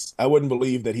at least. I wouldn't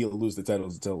believe that he'll lose the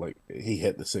titles until like he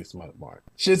hit the 6-month mark.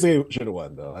 Shinsuke should have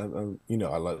won though.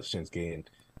 I love Shinsuke and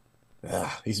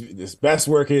he's his best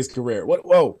work of his career.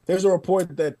 Whoa, there's a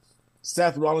report that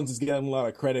Seth Rollins is getting a lot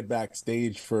of credit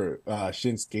backstage for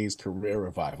Shinsuke's career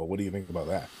revival. What do you think about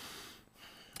that?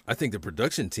 I think the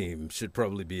production team should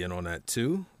probably be in on that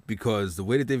too, because the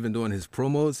way that they've been doing his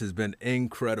promos has been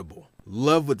incredible.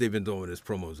 Love what they've been doing with his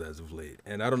promos as of late.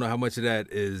 And I don't know how much of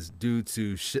that is due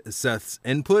to Seth's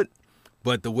input,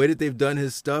 but the way that they've done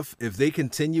his stuff, if they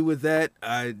continue with that,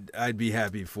 I'd be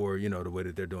happy for, the way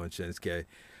that they're doing Shinsuke.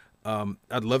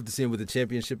 I'd love to see him with the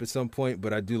championship at some point,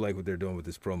 but I do like what they're doing with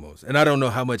his promos. And I don't know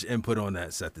how much input on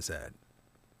that Seth has had.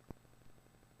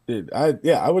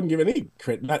 I wouldn't give any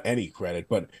credit, not any credit,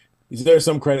 but is there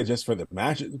some credit just for the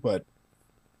matches? But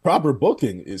proper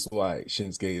booking is why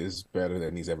Shinsuke is better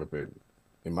than he's ever been,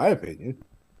 in my opinion.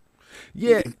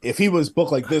 Yeah. If he was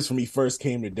booked like this when he first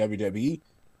came to WWE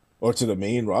or to the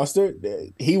main roster,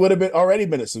 he would have already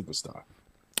been a superstar.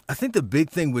 I think the big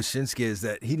thing with Shinsuke is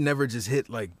that he never just hit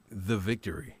like the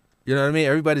victory. You know what I mean?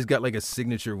 Everybody's got like a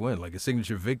signature win, like a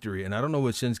signature victory. And I don't know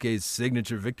what Shinsuke's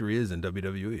signature victory is in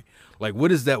WWE. Like,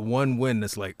 what is that one win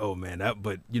that's like, oh man, that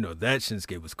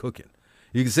Shinsuke was cooking.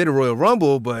 You can say the Royal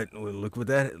Rumble, but look what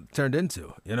that turned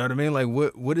into. You know what I mean? Like,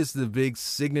 what is the big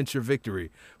signature victory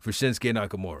for Shinsuke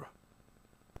Nakamura?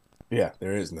 Yeah,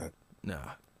 there is none.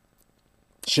 Nah.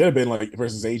 Should have been like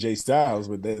versus AJ Styles,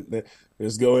 but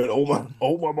it's going,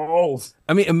 oh my balls.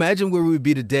 I mean, imagine where we would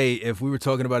be today if we were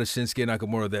talking about a Shinsuke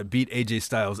Nakamura that beat AJ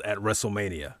Styles at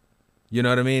WrestleMania. You know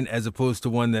what I mean? As opposed to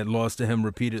one that lost to him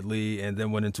repeatedly and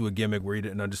then went into a gimmick where he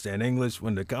didn't understand English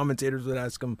when the commentators would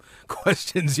ask him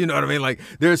questions. You know what I mean? Like,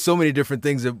 there are so many different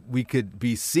things that we could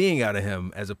be seeing out of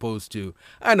him as opposed to,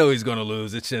 I know he's going to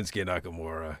lose. It's Shinsuke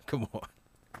Nakamura. Come on.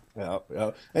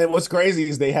 Yeah. And what's crazy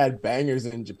is they had bangers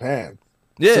in Japan.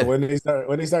 Yeah. So when they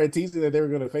started teasing that they were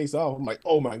going to face off, I'm like,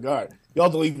 oh my God, y'all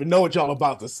don't even know what y'all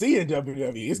about to see in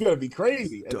WWE. It's going to be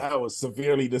crazy. And I was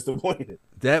severely disappointed.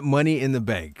 That Money in the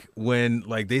Bank, when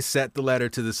like they set the ladder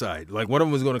to the side, like one of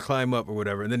them was going to climb up or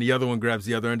whatever, and then the other one grabs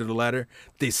the other end of the ladder.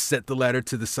 They set the ladder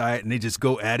to the side and they just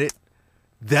go at it.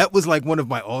 That was like one of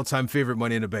my all-time favorite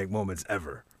Money in the Bank moments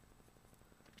ever.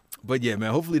 But yeah, man,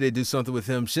 hopefully they do something with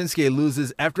him. Shinsuke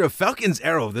loses after a Falcon's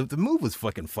Arrow. The move was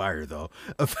fucking fire, though.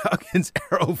 A Falcon's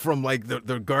Arrow from like the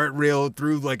guardrail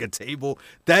through like a table.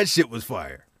 That shit was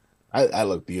fire. I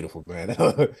look beautiful, man.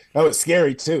 That was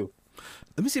scary, too.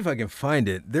 Let me see if I can find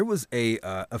it. There was a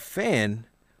fan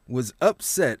was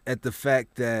upset at the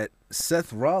fact that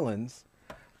Seth Rollins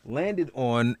landed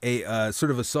on a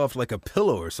sort of a soft, like a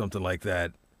pillow or something like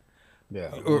that. Yeah,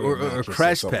 or a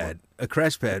crash pad,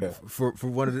 for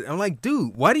one of the. I'm like,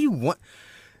 dude, why do you want?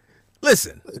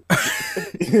 Listen,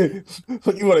 you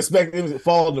want to expect him to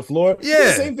fall on the floor? Yeah,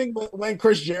 the same thing when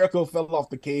Chris Jericho fell off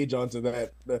the cage onto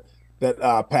that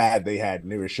pad they had,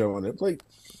 and they were showing it. Like,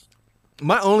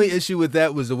 my only issue with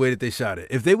that was the way that they shot it.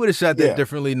 If they would have shot that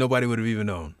differently, nobody would have even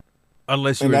known,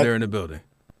 unless you were there in the building.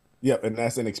 Yep, and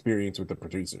that's an experience with the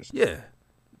producers. Yeah,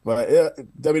 but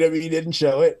WWE didn't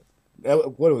show it.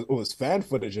 It was fan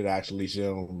footage that actually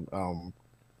showed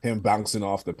him bouncing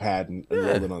off the pad and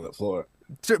rolling on the floor.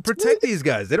 To protect these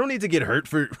guys. They don't need to get hurt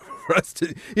for us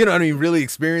to, really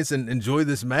experience and enjoy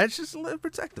this match. Just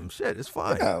protect them. Shit, it's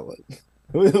fine. Yeah,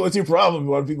 what's your problem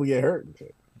when people get hurt?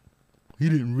 He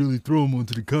didn't really throw him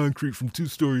onto the concrete from 2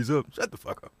 stories up. Shut the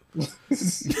fuck up.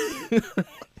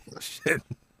 Shit.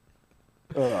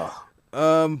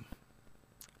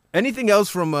 Anything else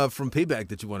from Payback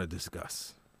that you want to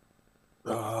discuss?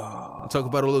 Talk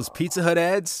about all those Pizza Hut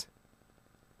ads?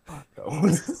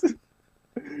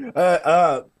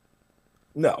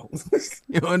 No.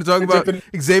 You want to talk about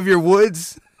Xavier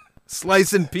Woods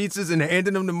slicing pizzas and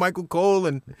handing them to Michael Cole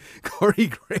and Corey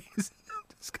Graves?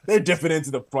 They're dipping into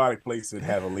the product placement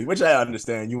heavily, which I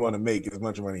understand. You want to make as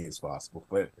much money as possible,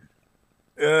 but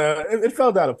it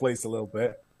fell out of place a little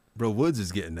bit. Bro, Woods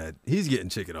is getting that. He's getting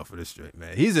chicken off of this straight,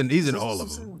 man. He's in all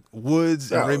of them.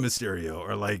 Woods and Rey Mysterio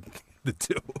are like the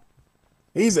two.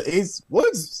 He's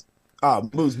Woods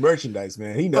moves merchandise,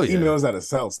 man. He knows how to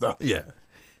sell stuff. Yeah.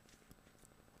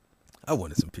 I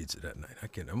wanted some pizza that night.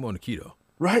 I'm on a keto.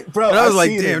 Right, bro. And I was like,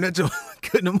 damn, that joint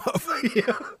cutting him up.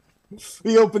 Yeah.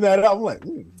 He opened that up. I'm like,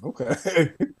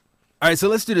 okay. All right, so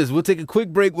let's do this. We'll take a quick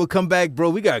break. We'll come back, bro.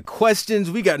 We got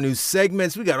questions. We got new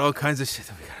segments. We got all kinds of shit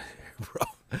that we got to hear,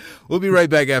 bro. We'll be right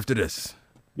back after this.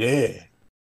 Yeah.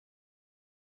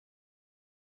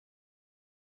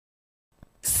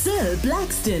 Sir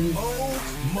Blackston.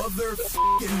 Oh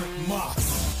Motherfucking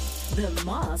Moss. The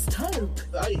Masked Hope.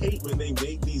 I hate when they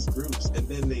make these groups and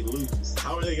then they lose.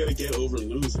 How are they going to get over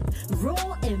losing?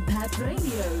 Raw Impact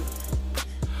Radio.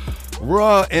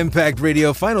 Raw Impact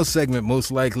Radio, final segment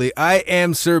most likely. I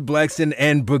am Sir Blackston,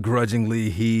 and begrudgingly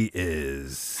he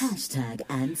is. Hashtag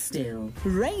and still.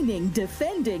 Reigning,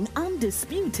 defending,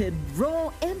 undisputed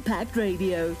Raw Impact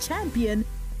Radio champion,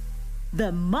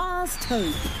 the Masked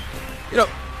Hope.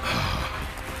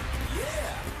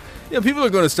 People are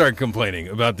going to start complaining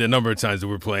about the number of times that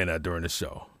we're playing that during the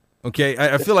show. Okay,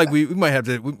 I feel like we might have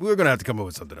to. We're going to have to come up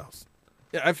with something else.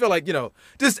 Yeah, I feel like,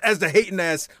 just as the hating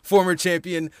ass former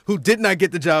champion who did not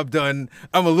get the job done,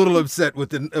 I'm a little upset with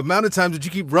the amount of times that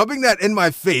you keep rubbing that in my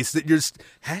face that you're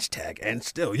hashtag and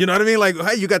still. You know what I mean? Like,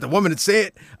 hey, you got the woman to say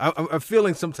it. I'm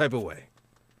feeling some type of way.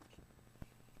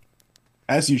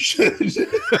 As you should.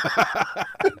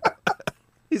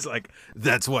 He's like,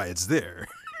 that's why it's there.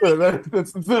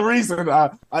 That's the reason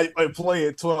I play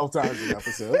it 12 times an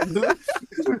episode.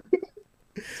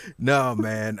 No,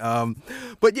 man.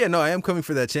 But yeah, no, I am coming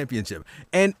for that championship.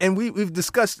 And we've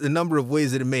discussed a number of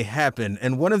ways that it may happen,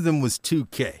 and one of them was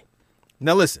 2K.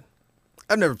 Now listen,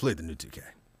 I've never played the new 2K.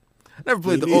 I never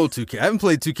played the old 2K. I haven't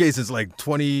played 2K since like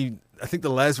I think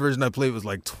the last version I played was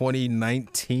like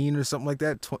 2019 or something like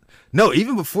that. No,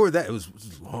 even before that, it was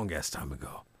a long ass time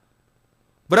ago.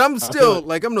 But I'm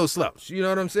still, I'm no slouch. You know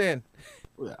what I'm saying?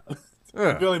 Yeah.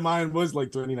 I feel like mine was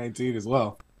like 2019 as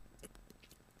well.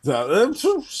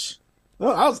 So,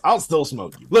 I'll still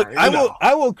smoke you. Look,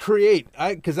 I will create,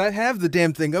 because I have the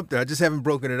damn thing up there. I just haven't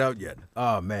broken it out yet.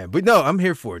 Oh, man. But no, I'm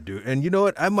here for it, dude. And you know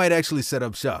what? I might actually set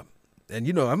up shop. And,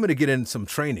 I'm going to get in some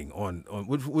training on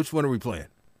which one are we playing?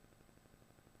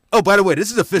 Oh, by the way,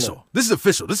 this is official. Yeah. This is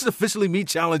official. This is officially me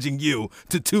challenging you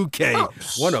to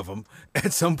 2K, one of them,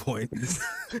 at some point.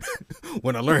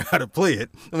 When I learn how to play it,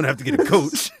 I'm going to have to get a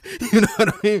coach. You know what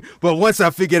I mean? But once I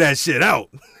figure that shit out,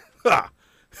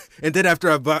 and then after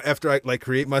I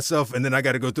create myself, and then I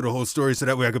got to go through the whole story so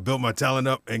that way I could build my talent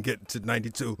up and get to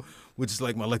 92, which is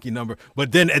like my lucky number.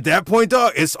 But then at that point,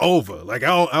 dog, it's over. Like,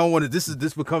 I don't want to,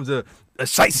 this becomes a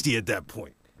shiesty at that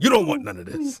point. You don't want none of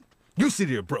this. You see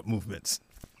the abrupt movements.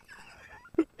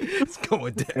 It's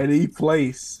going down. Any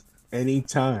place,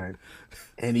 anytime,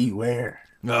 anywhere.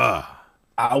 I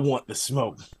want the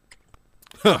smoke.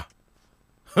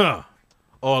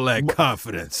 All that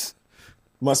confidence.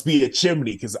 Must be a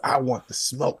chimney because I want the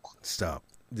smoke. Stop.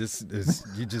 You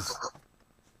just.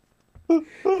 That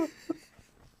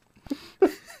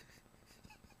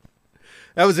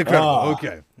was incredible.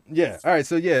 Okay. Yeah. All right.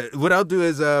 So yeah, what I'll do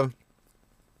is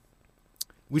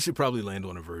we should probably land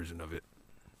on a version of it.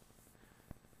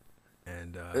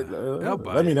 And I'll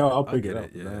buy let me know. I'll pick pick it it up.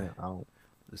 Yeah. I'll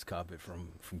just cop it from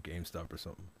GameStop or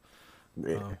something.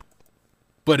 Yeah.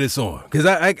 But it's on because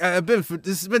I've been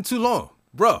this has been too long,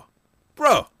 bro.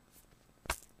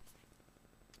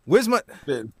 Where's my?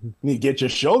 You need to get your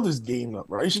shoulders game up,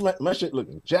 right? My shit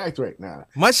looking jacked right now.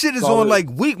 My shit is on like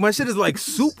weak. My shit is like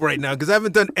soup right now because I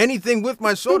haven't done anything with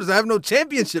my shoulders. I have no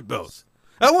championship belts.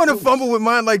 I want to fumble with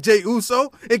mine like Jey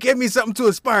Uso. It gave me something to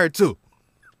aspire to.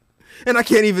 And I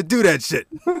can't even do that shit.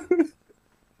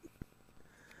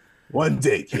 One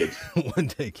day, kid. One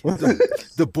day, kid.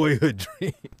 The boyhood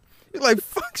dream. You're like,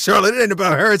 fuck, Charlotte. It ain't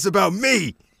about her. It's about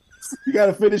me. You got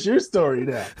to finish your story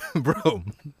now. Bro,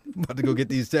 I'm about to go get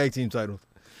these tag team titles.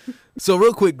 So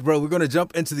real quick, bro, we're going to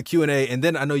jump into the Q&A. And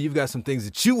then I know you've got some things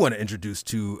that you want to introduce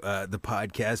to the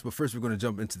podcast. But first, we're going to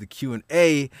jump into the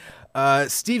Q&A.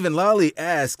 Stephen Lally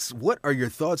asks, what are your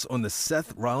thoughts on the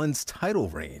Seth Rollins title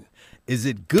reign? Is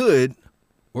it good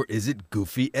or is it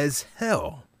goofy as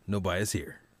hell? No bias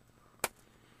here.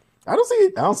 I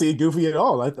don't see it goofy at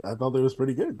all. I thought it was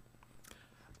pretty good.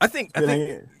 I think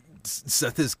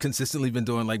Seth has consistently been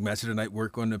doing like match of the night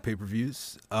work on the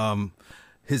pay-per-views.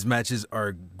 His matches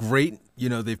are great.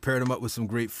 They've paired him up with some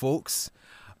great folks.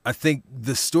 I think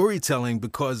the storytelling,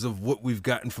 because of what we've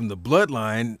gotten from the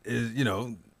bloodline, is,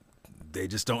 they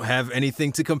just don't have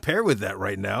anything to compare with that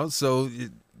right now. So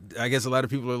I guess a lot of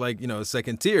people are like,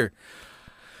 second tier.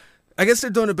 I guess they're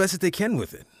doing the best that they can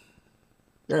with it.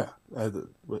 Yeah.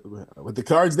 With the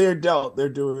cards they're dealt, they're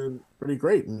doing pretty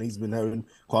great. And he's been having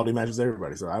quality matches with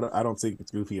everybody. So I don't think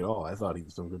it's goofy at all. I thought he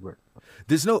was doing good work.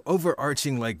 There's no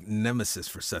overarching like nemesis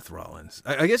for Seth Rollins.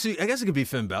 I guess it could be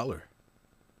Finn Balor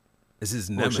as his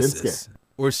nemesis.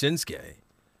 Or Shinsuke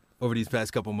over these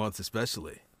past couple months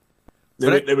especially.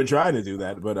 They've been trying to do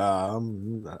that, but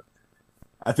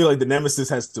I feel like the nemesis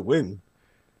has to win,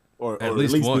 or at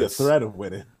least be a threat of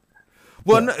winning.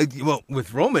 Well,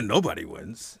 with Roman, nobody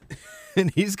wins,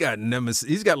 and he's got nemesis.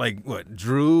 He's got like what,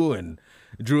 Drew and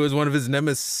Drew is one of his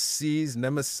nemesis.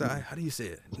 How do you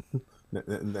say it?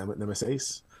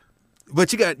 Nemesis.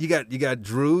 But you got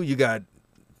Drew. You got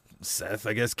Seth.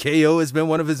 I guess KO has been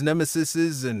one of his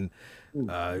nemesises, and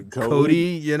Cody.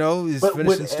 You know, is but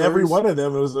finishing with stories. every one of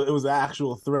them, it was the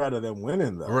actual threat of them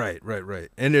winning, though. Right.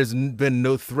 And there's been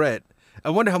no threat. I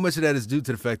wonder how much of that is due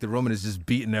to the fact that Roman has just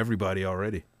beaten everybody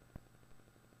already.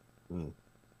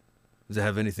 Does it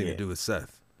have anything to do with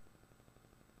Seth?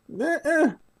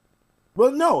 Well,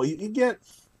 no, you get.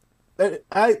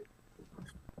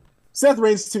 Seth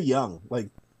Reigns is too young. Like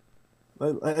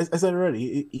I said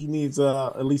already, he needs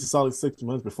at least a solid 6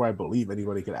 months before I believe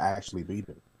anybody could actually beat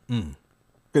him.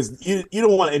 Because you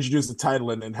don't want to introduce the title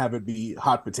and then have it be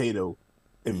hot potato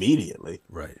immediately.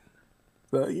 Right.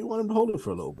 So you want him to hold it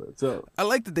for a little bit. So I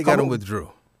like that they got him with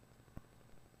Drew.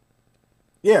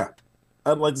 Yeah,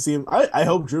 I'd like to see him. I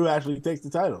hope Drew actually takes the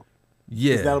title.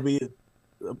 Yeah, that'll be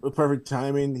a perfect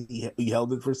timing. He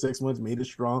held it for 6 months, made it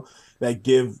strong. That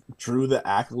give Drew the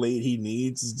accolade he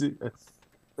needs,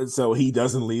 so he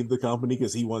doesn't leave the company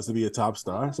because he wants to be a top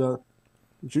star. So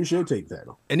Drew should take that.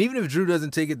 And even if Drew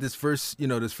doesn't take it this first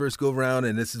go round,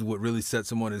 and this is what really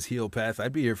sets him on his heel path,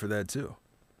 I'd be here for that too.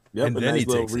 Yep, and a then nice he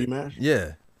little takes rematch.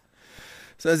 Yeah.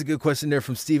 So that's a good question there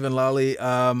from Stephen Lally.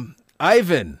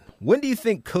 Ivan, when do you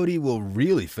think Cody will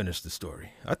really finish the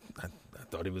story? I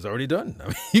thought he was already done. I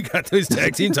mean, you got those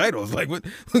tag team titles. Like,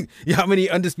 how many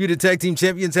undisputed tag team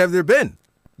champions have there been?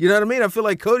 You know what I mean? I feel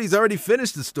like Cody's already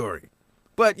finished the story.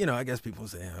 But, I guess people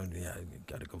say, yeah,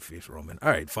 got to go face Roman. All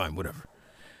right, fine, whatever.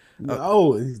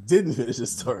 No, he didn't finish the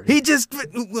story. He just,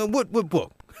 what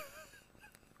book?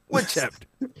 What chapter?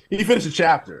 He finished a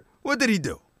chapter. What did he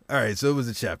do? All right, so it was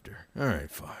a chapter. All right,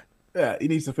 fine. Yeah, he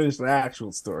needs to finish the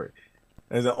actual story.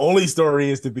 And the only story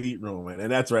is to beat Roman,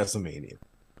 and that's WrestleMania.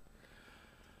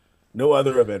 No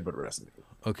other event but WrestleMania.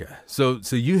 Okay, so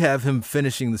you have him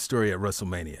finishing the story at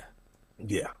WrestleMania.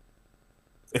 Yeah.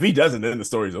 If he doesn't, then the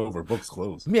story's over. Book's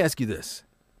closed. Let me ask you this.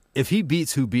 If he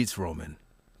beats who beats Roman,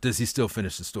 does he still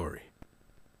finish the story?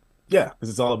 Yeah, because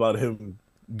it's all about him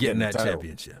getting that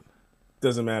championship.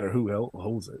 Doesn't matter who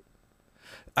holds it.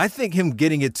 I think him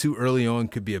getting it too early on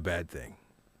could be a bad thing.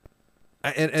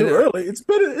 Too early? It's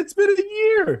been a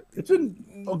year. It's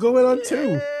been going on 2.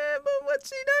 Yeah, but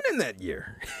what's he done in that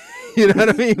year? You know what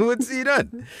I mean? What's he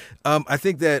done? I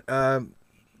think that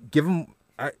give him.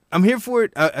 I'm here for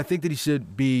it. I think that he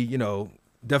should be,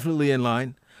 definitely in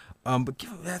line. But give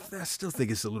him, I still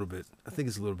think it's a little bit. I think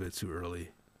it's a little bit too early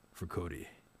for Cody.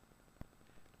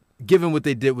 Given what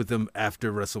they did with him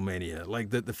after WrestleMania, like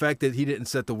the fact that he didn't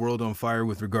set the world on fire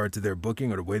with regard to their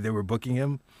booking or the way they were booking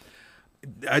him,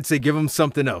 I'd say give him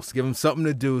something else. Give him something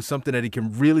to do, something that he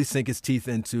can really sink his teeth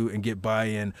into and get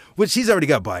buy-in, which he's already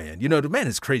got buy-in. The man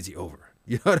is crazy over.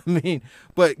 You know what I mean?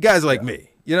 But guys like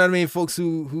me, you know what I mean? Folks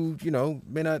who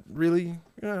may not really,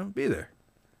 be there.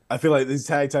 I feel like these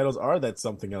tag titles are that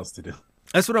something else to do.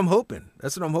 That's what I'm hoping.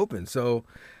 So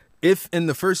if in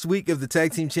the first week of the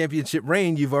tag team championship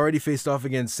reign, you've already faced off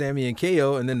against Sammy and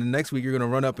KO, and then the next week you're going to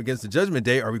run up against the Judgment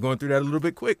Day, are we going through that a little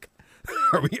bit quick?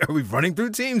 Are we running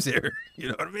through teams here? You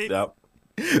know what I mean? Yep.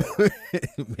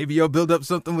 Maybe you'll build up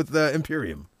something with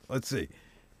Imperium. Let's see.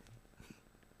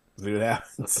 See what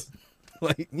happens.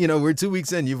 Like, we're 2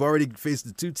 weeks in. You've already faced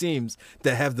the two teams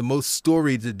that have the most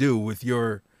story to do with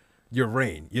your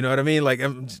reign. You know what I mean? Like,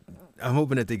 I'm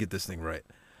hoping that they get this thing right.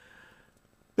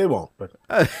 They won't, but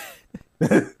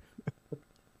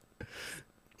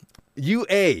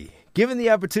UA, given the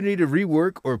opportunity to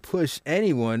rework or push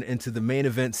anyone into the main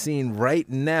event scene right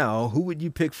now, who would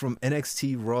you pick from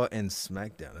NXT, Raw, and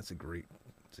SmackDown? That's a great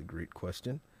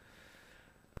question.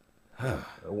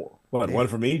 One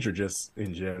from each or just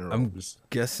in general? I'm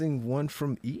guessing one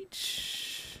from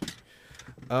each.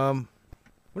 What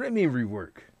do I mean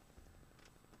rework?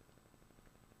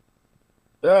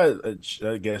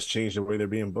 I guess change the way they're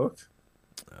being booked.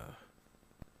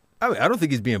 I don't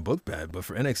think he's being booked bad, but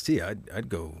for NXT, I'd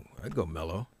go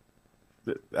Mello.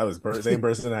 That was the same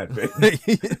person I'd pick.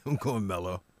 I'm going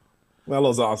Mello.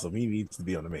 Mello's awesome. He needs to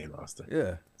be on the main roster.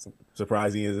 Yeah.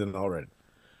 Surprised he isn't already.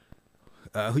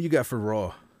 Who you got for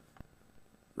Raw?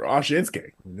 Raw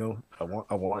Shinsuke. I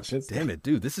want Shinsuke. Damn it,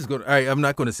 dude. This is going. All right, I'm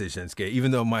not going to say Shinsuke, even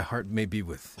though my heart may be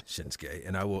with Shinsuke,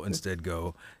 and I will instead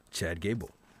go Chad Gable.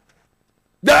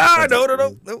 No.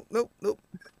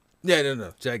 Yeah,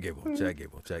 no. Chad Gable.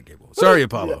 Sorry,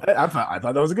 Apollo. Yeah, I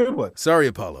thought that was a good one. Sorry,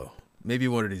 Apollo. Maybe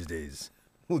one of these days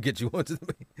we'll get you onto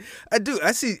the. I do.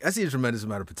 I see a tremendous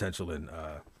amount of potential in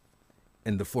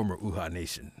the former Uhaa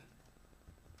Nation.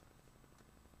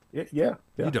 Yeah.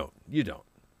 You don't.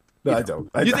 No, I don't.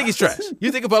 You think he's trash.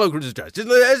 You think Apollo Crews is trash.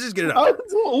 Let's just get it out.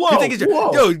 Whoa, You think he's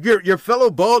trash. Yo, your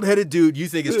fellow bald-headed dude, you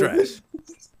think is trash.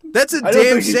 That's a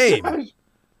damn shame.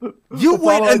 You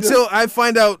wait until I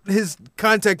find out his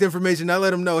contact information. I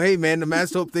let him know, hey, man, the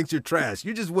Masked Hope thinks you're trash.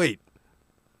 You just wait.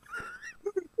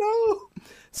 No.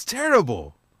 It's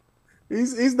terrible.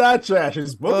 He's not trash.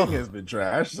 His booking has been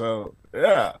trash, so,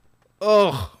 yeah.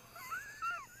 Oh.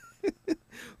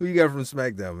 Who you got from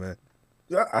SmackDown, man?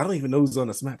 I don't even know who's on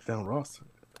the SmackDown roster.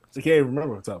 I can't even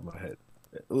remember off the top of my head.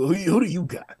 Who do you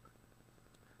got?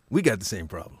 We got the same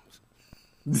problems.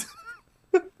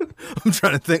 I'm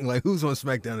trying to think, like, who's on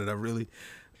SmackDown that I really...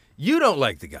 You don't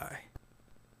like the guy.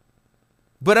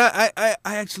 But I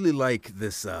actually like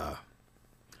this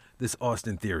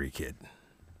Austin Theory kid.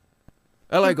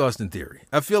 I like Austin Theory.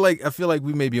 I feel like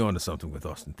we may be onto something with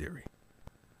Austin Theory.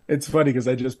 It's funny because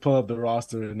I just pulled up the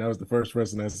roster and that was the first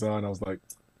person I saw, and I was like,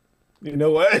 you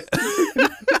know what?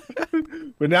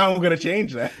 But now I'm gonna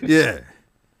change that. Yeah.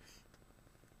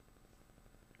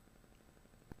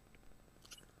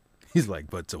 He's like,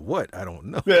 but to what? I don't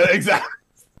know. Yeah, exactly.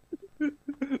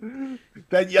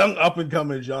 That young up and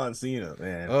coming John Cena,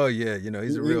 man. Oh yeah, you know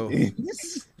he's a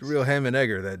real ham and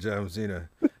egger. That John Cena.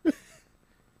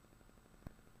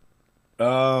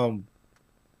 Hang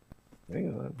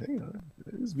on.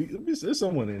 There's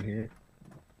someone in here.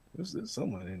 There's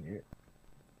someone in here.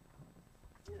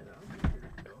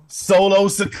 Solo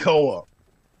Sikoa.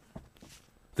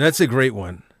 That's a great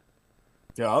one.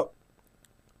 Yeah.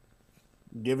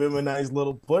 Give him a nice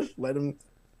little push. Let him.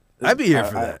 I'd be here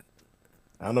for that.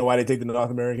 I don't know why they take the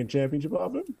North American Championship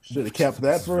off him. Should have kept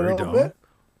that for a little bit.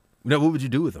 Now, what would you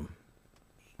do with him?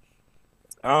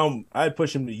 I'd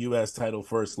push him to U.S. title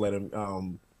first. Let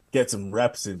him get some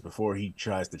reps in before he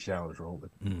tries to challenge Roman.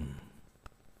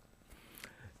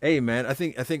 Hey, man, I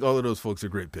think all of those folks are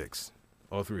great picks.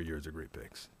 All three of yours are great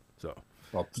picks. So,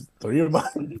 well, three of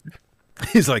mine.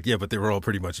 He's like, yeah, but they were all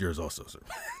pretty much yours also, sir.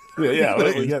 Yeah,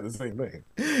 we got the same thing.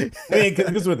 I mean,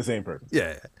 because we're the same person.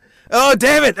 Yeah. Oh,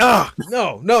 damn it! Oh,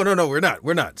 no,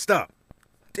 we're not. Stop.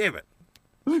 Damn it.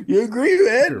 You agree,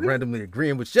 man? You're randomly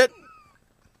agreeing with shit.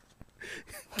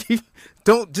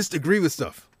 Don't just agree with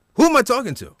stuff. Who am I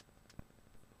talking to?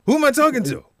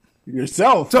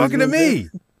 Yourself. Talking to me.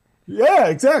 Yeah,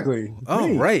 exactly.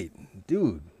 Oh, right.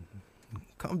 Dude,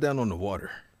 calm down on the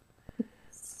water.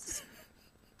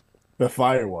 The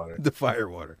fire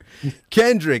water.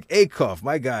 Kendrick Akoff,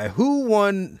 my guy, who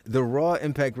won the Raw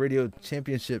Impact Radio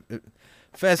Championship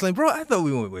Fastlane. Bro, I thought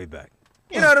we went way back.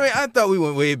 You know what I mean? I thought we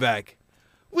went way back.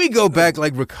 We go back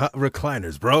like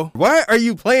recliners, bro. Why are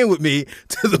you playing with me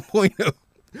to the point of...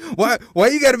 Why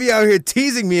you got to be out here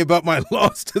teasing me about my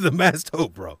loss to the Masked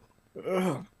Hope, bro?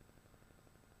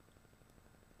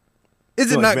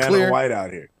 Is it not clear? Vanna White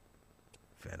out here.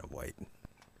 Vanna White.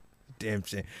 Damn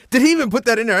shame. Did he even put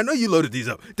that in there? I know you loaded these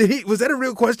up. Was that a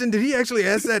real question? Did he actually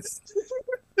ask that?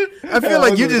 I feel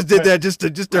like you just did that just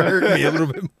to hurt me a little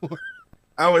bit more.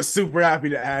 I was super happy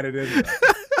to add it in.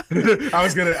 I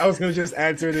was gonna just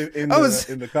answer it in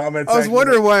the comments. I was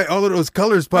wondering why all of those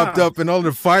colors popped up and all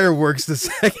the fireworks the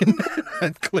second I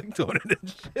clicked on it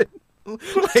and shit.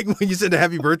 Like when you said the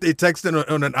happy birthday text on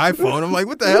an iPhone, I'm like,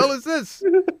 what the hell is this?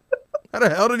 How the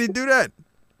hell did he do that?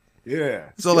 Yeah.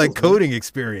 So like coding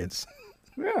experience.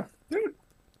 Yeah, dude.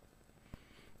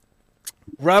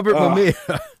 Robert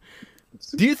Mamiya.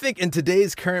 Do you think in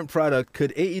today's current product,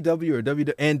 could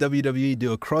AEW and WWE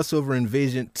do a crossover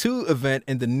Invasion 2 event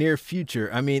in the near future?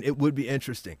 I mean, it would be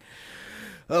interesting.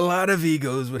 A lot of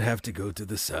egos would have to go to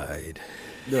the side.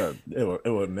 Yeah, it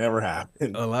would never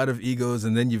happen. A lot of egos,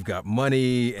 and then you've got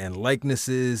money and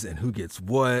likenesses and who gets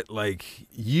what. Like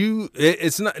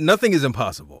nothing is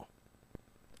impossible.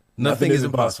 Nothing is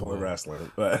impossible in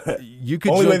wrestling. But you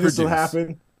could only way this will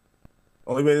happen.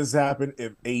 Only way this happen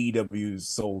if AEW is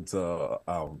sold to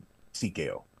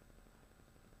TKO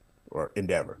or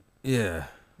Endeavor. Yeah,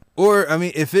 or I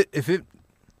mean, if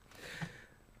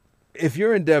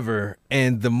you're Endeavor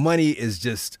and the money is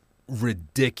just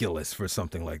ridiculous for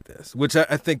something like this, which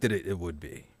I think that it would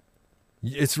be.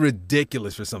 It's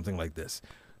ridiculous for something like this.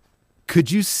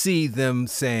 Could you see them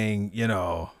saying,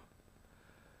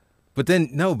 but then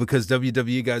no, because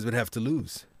WWE guys would have to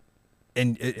lose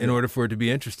in order for it to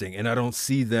be interesting. And I don't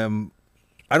see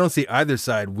either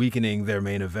side weakening their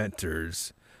main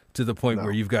eventers to the point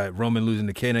where you've got Roman losing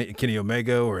to Kenny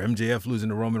Omega or MJF losing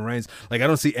to Roman Reigns. Like, I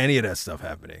don't see any of that stuff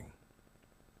happening.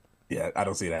 Yeah, I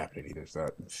don't see it happening either. So,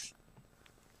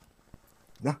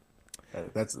 no,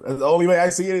 that's the only way I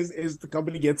see it is the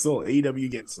company gets sold,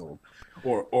 AEW gets sold,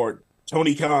 or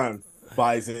Tony Khan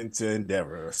buys into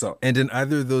Endeavor or something. And in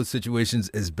either of those situations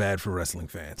is bad for wrestling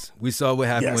fans. We saw what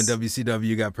happened when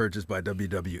WCW got purchased by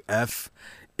WWF.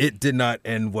 It did not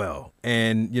end well.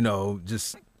 And,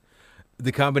 just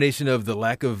the combination of the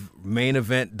lack of main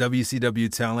event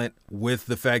WCW talent with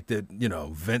the fact that,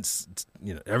 Vince,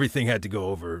 everything had to go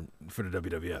over for the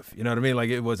WWF. You know what I mean? Like,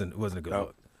 it wasn't a good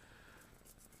look.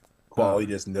 Quality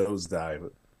just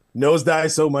nosedive.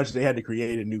 Nosedive so much they had to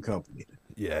create a new company.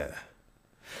 Yeah.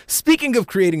 Speaking of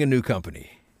creating a new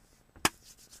company,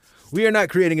 we are not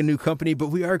creating a new company, but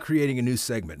we are creating a new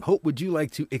segment. Hope, would you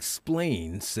like to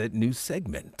explain said new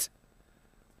segment?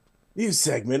 New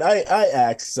segment. I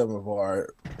asked some of our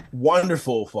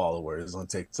wonderful followers on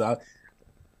TikTok,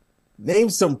 name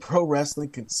some pro wrestling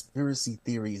conspiracy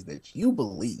theories that you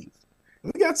believe.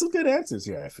 We got some good answers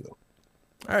here, I feel.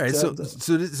 All right, so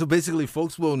basically,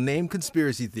 folks will name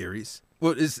conspiracy theories.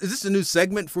 Well, is this a new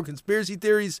segment for conspiracy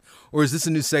theories, or is this a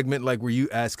new segment like where you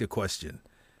ask a question?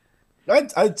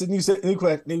 It's a new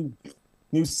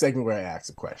segment where I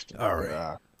ask a question. All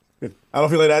right. I don't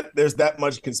feel like that there's that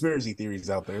much conspiracy theories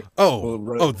out there.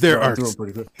 There are some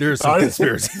conspiracy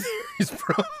theories,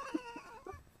 bro.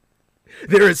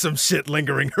 There is some shit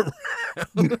lingering around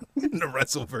in the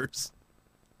Wrestleverse.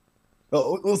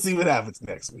 We'll see what happens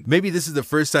next week. Maybe this is the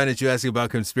first time that you ask about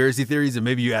conspiracy theories, and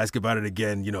maybe you ask about it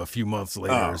again, a few months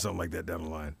later or something like that down the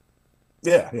line.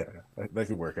 Yeah. That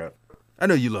could work out. I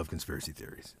know you love conspiracy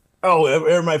theories. Oh,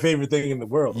 they're my favorite thing in the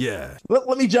world. Yeah.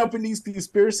 Let me jump in these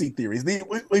conspiracy theories.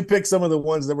 We picked some of the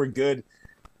ones that were good,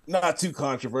 not too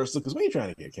controversial, because we ain't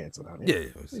trying to get canceled out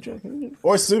here. Yeah.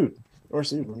 Or sued.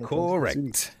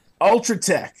 Correct. Ultra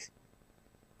Tech.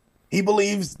 He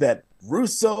believes that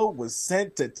Russo was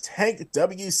sent to tank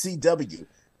WCW,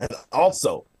 and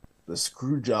also the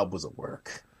screw job was a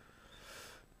work.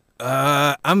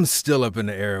 I'm still up in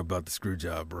the air about the screw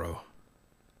job, bro.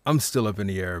 I'm still up in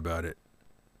the air about it.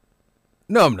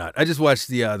 No, I'm not. I just watched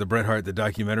the Bret Hart, the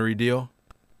documentary deal.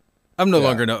 I'm no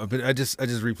longer but I just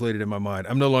replayed it in my mind.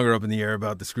 I'm no longer up in the air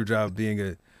about the screw job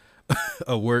being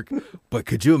a work. But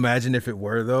could you imagine if it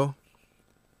were, though?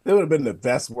 It would have been the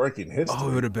best work in history. Oh,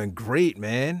 it would have been great,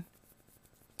 man.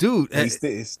 Dude.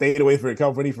 He stayed away from the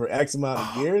company for X amount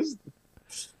of years.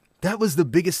 That was the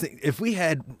biggest thing. If we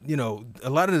had, a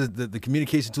lot of the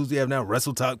communication tools we have now,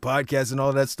 Wrestle Talk podcasts and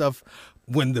all that stuff,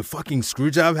 when the fucking screw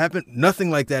job happened,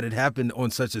 nothing like that had happened on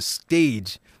such a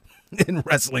stage in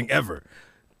wrestling ever.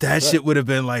 That shit would have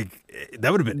been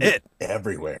that would have been it.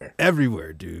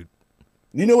 Everywhere, dude.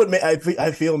 You know what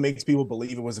I feel makes people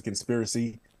believe it was a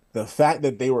conspiracy? The fact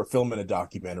that they were filming a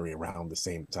documentary around the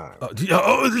same time.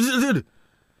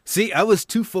 See, I was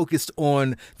too focused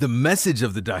on the message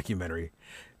of the documentary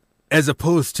as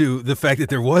opposed to the fact that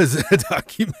there was a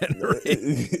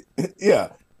documentary. Yeah.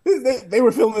 They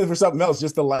were filming for something else,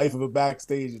 just the life of a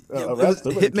backstage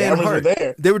wrestler. Hitman Hart.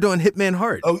 They were doing Hitman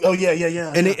Hart. Oh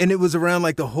yeah. And it was around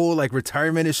the whole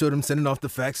retirement. It showed him sending off the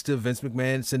fax to Vince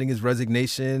McMahon, sending his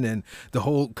resignation, and the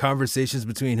whole conversations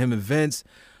between him and Vince.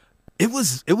 It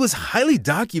was highly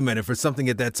documented for something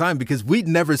at that time because we'd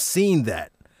never seen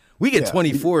that. We get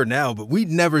 24 now, but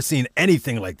we'd never seen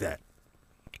anything like that.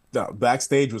 No,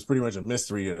 backstage was pretty much a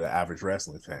mystery to the average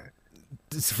wrestling fan.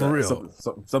 It's for real.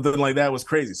 Something like that was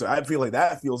crazy. So I feel like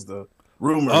that fuels the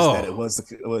rumors that it was.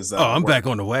 I'm back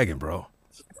on the wagon, bro.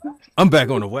 I'm back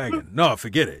on the wagon. No,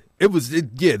 forget it.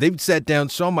 They sat down,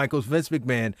 Shawn Michaels, Vince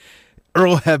McMahon,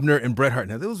 Earl Hebner, and Bret Hart.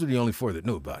 Now, those were the only four that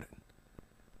knew about it.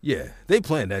 Yeah, they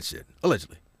planned that shit,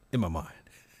 allegedly, in my mind.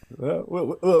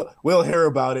 We'll hear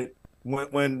about it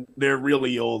when they're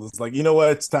really old. It's like, you know what?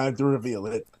 It's time to reveal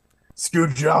it.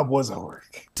 Screw job was a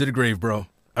work. To the grave, bro.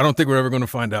 I don't think we're ever going to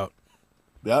find out.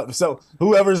 Yeah. So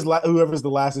whoever's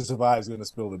the last to survive is going to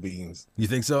spill the beans. You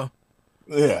think so?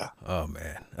 Yeah. Oh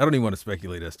man, I don't even want to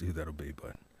speculate as to who that'll be,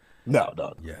 but no.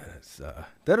 Yeah, it's,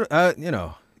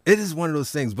 it is one of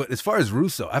those things. But as far as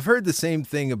Russo, I've heard the same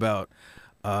thing about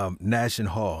Nash and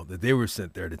Hall, that they were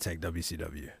sent there to tank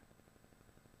WCW.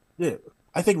 Yeah.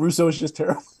 I think Russo is just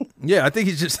terrible. Yeah, I think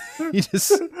he just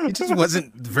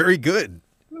wasn't very good.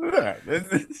 He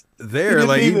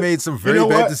made some very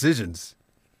bad decisions.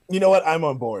 You know what? I'm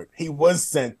on board. He was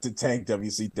sent to tank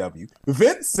WCW.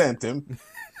 Vince sent him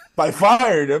by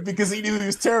fired him because he knew he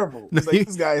was terrible. He's like,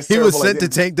 this guy is terrible. He was sent to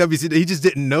tank WCW. He just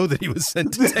didn't know that he was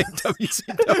sent to tank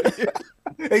WCW.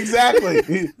 Exactly.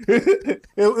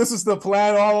 This was the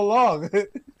plan all along.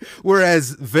 Whereas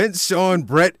Vince, Shawn,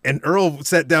 Bret, and Earl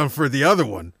sat down for the other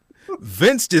one.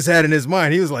 Vince just had in his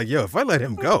mind, he was like, yo, if I let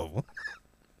him go,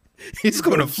 he's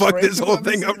going to fuck this whole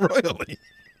thing up royally.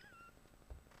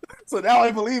 So now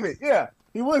I believe it. Yeah,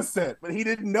 he was sent, but he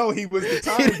didn't know he was the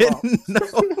time bomb.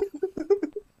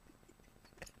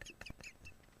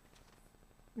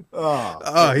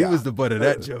 Oh, he was the butt of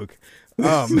that joke.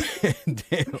 Oh man,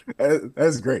 damn.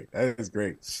 That's great. That is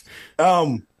great.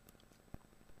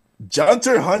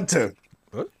 Junter Hunter.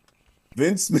 What?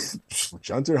 Vince Smith.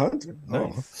 Junter Hunter.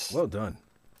 Nice. Well done.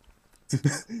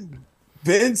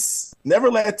 Vince never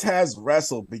let Taz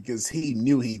wrestle because he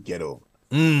knew he'd get over.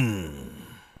 I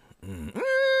don't know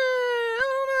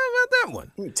about that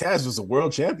one. Taz was a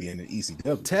world champion in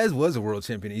ECW. Taz was a world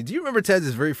champion. Do you remember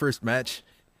Taz's very first match?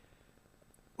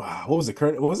 Wow, what was it?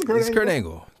 Kurt Angle? Kurt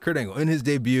Angle. Kurt Angle in his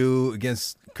debut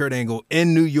against Kurt Angle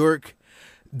in New York.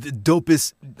 The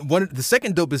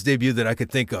second dopest debut that I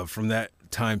could think of from that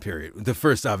time period. The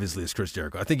first, obviously, is Chris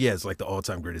Jericho. I think he has like the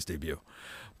all-time greatest debut.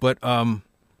 But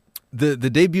the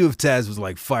debut of Taz was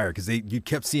like fire because you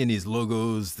kept seeing these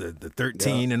logos, the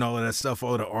 13 and all of that stuff,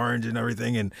 all the orange and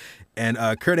everything. And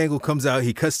Kurt Angle comes out,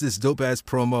 he cuts this dope-ass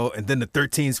promo, and then the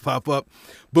 13s pop up.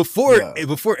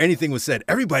 Before anything was said,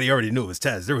 everybody already knew it was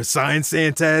Taz. There were signs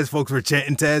saying Taz. Folks were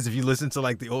chanting Taz if you listen to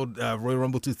like the old Royal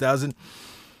Rumble 2000.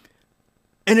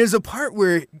 And there's a part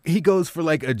where he goes for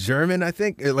like a German, I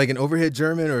think, like an overhead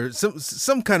German or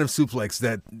some kind of suplex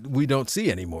that we don't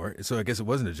see anymore. So I guess it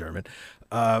wasn't a German.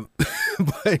 But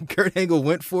Kurt Angle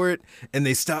went for it, and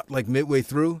they stopped like midway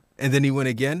through, and then he went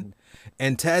again.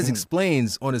 And Taz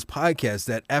explains on his podcast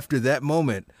that after that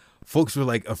moment, folks were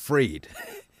like afraid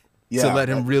to let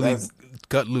him really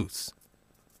cut loose.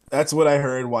 That's what I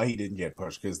heard why he didn't get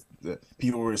pushed, because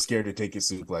people were scared to take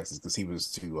his suplexes because he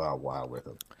was too wild with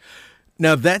them.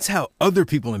 Now, that's how other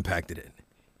people impacted it.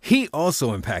 He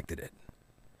also impacted it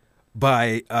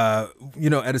by,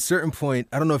 at a certain point,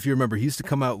 I don't know if you remember, he used to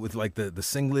come out with like the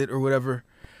singlet or whatever.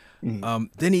 Mm-hmm.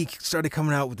 Then he started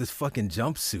coming out with this fucking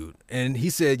jumpsuit. And he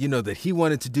said, that he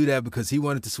wanted to do that because he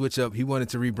wanted to switch up. He wanted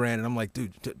to rebrand. And I'm like,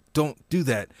 dude, don't do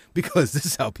that because this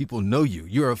is how people know you.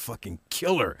 You're a fucking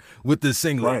killer with this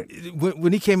singlet. Right.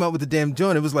 When he came out with the damn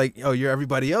joint, it was like, oh, you're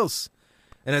everybody else.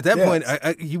 And at that point,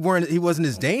 he wasn't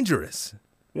as dangerous.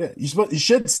 Yeah, you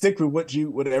should stick with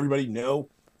what everybody know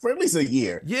for at least a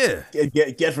year. Yeah,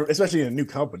 get especially in a new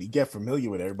company, get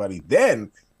familiar with everybody.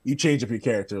 Then you change up your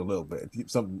character a little bit,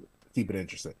 keep it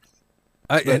interesting.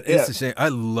 It's a shame. I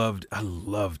loved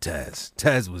Taz.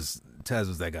 Taz was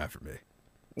that guy for me.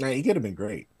 Nah, he could have been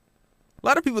great. A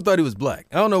lot of people thought he was black.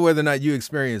 I don't know whether or not you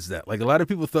experienced that. Like a lot of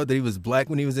people thought that he was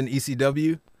black when he was in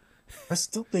ECW. I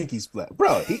still think he's black,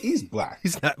 bro. He's black.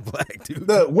 He's not black, dude.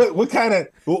 What kind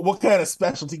of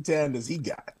specialty tan does he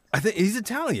got? I think he's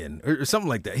Italian or something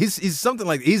like that. He's something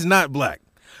like he's not black,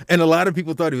 and a lot of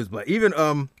people thought he was black. Even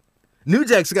New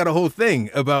Jack's got a whole thing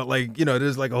about like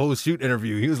there's like a whole shoot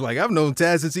interview. He was like, I've known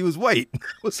Taz since he was white. I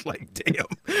was like, damn.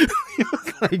 He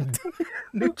was like,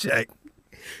 New Jack.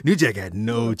 New Jack had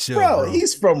no chill, bro.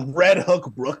 He's from Red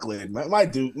Hook, Brooklyn. My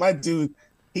dude.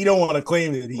 He don't want to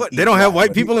claim that. They don't have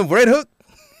white people in Red Hook?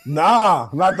 Nah,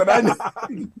 not that I know.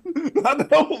 Not that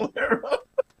I'm aware of.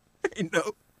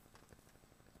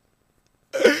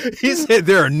 He said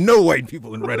there are no white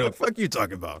people in Red Hook. Fuck you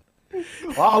talking about?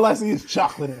 All I see is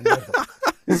chocolate in Red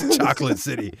Hook. It's Chocolate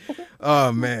City.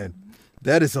 Oh man,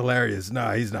 that is hilarious.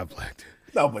 Nah, he's not black, dude.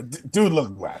 No, but dude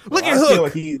look black. Look at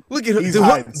Hook. Look at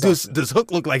Hook. Does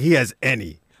Hook look like he has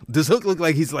any? Does Hook look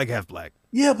like he's like half black?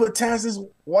 Yeah, but Taz's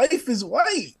wife is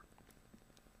white.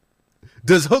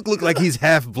 Does Hook look like he's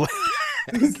half black?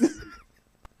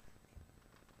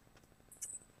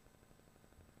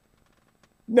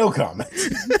 No comment.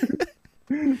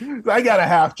 I got a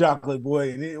half chocolate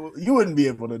boy, and you wouldn't be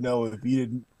able to know if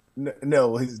you didn't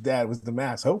know his dad was the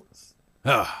Mass Hope.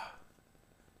 Ah,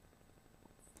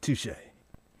 touche.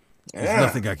 There's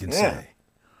nothing I can say.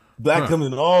 Black comes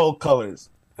in all colors.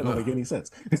 That don't make any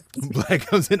sense. Black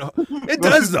comes in all... It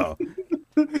does, though.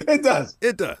 It does.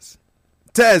 It does.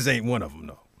 Taz ain't one of them,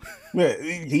 though. Yeah,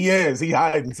 he is. He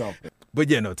hiding something. But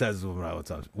yeah, no, Taz is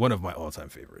one of my all-time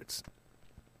favorites.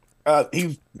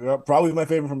 He's probably my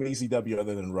favorite from ECW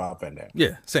other than Rob Van Dam.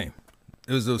 Yeah, same.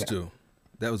 It was those two.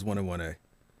 That was 1 and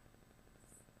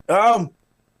 1A.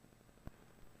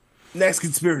 Next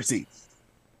conspiracy.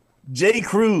 Jay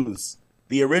Cruz,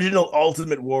 the original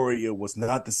Ultimate Warrior, was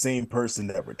not the same person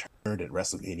that returned at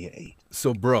WrestleMania 8.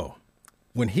 So, bro,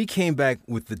 when he came back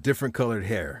with the different colored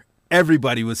hair,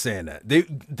 everybody was saying that.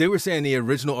 They were saying the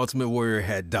original Ultimate Warrior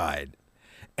had died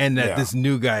and that this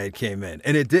new guy had came in.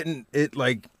 And it didn't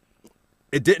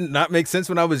not make sense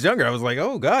when I was younger. I was like,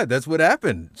 oh, God, that's what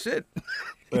happened. Shit.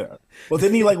 Yeah. Well,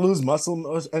 didn't he like lose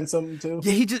muscle and something too?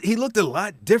 Yeah, he looked a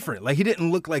lot different. Like he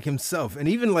didn't look like himself. And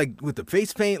even like with the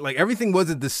face paint, like everything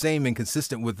wasn't the same and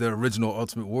consistent with the original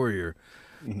Ultimate Warrior.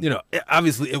 Mm-hmm.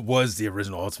 Obviously it was the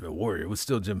original Ultimate Warrior. It was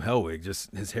still Jim Hellwig,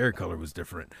 just his hair color was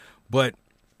different. But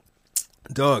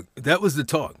Dog, that was the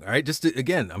talk. All right,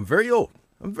 again, I'm very old.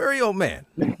 I'm a very old man.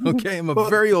 Okay, I'm a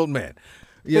very old man.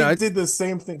 They did the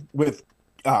same thing with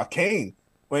Kane.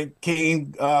 When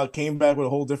Kane came back with a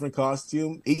whole different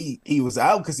costume, he was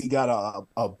out because he got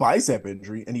a bicep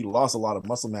injury and he lost a lot of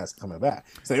muscle mass coming back.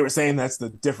 So they were saying that's the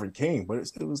different Kane, but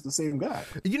it was the same guy.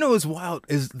 You know what's wild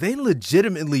is they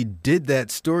legitimately did that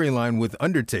storyline with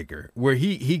Undertaker, where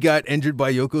he got injured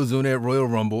by Yokozuna at Royal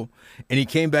Rumble, and he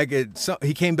came back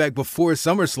before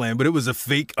SummerSlam, but it was a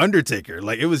fake Undertaker.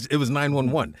 Like it was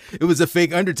 911. It was a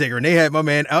fake Undertaker, and they had my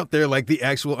man out there like the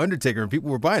actual Undertaker, and people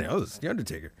were buying it. Oh, it's the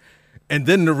Undertaker. And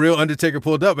then the real Undertaker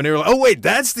pulled up, and they were like, "Oh wait,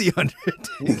 that's the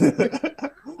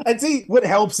Undertaker." And see, what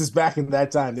helps is back in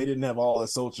that time they didn't have all the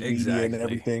social media and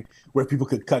everything, where people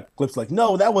could cut clips like,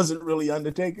 "No, that wasn't really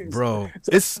Undertaker." Bro,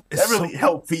 so that really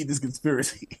helped feed this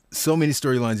conspiracy. So many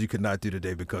storylines you could not do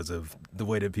today because of the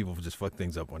way that people just fuck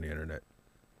things up on the internet.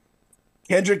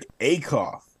 Kendrick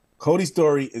Akoff, Cody's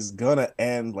story is gonna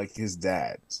end like his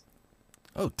dad's.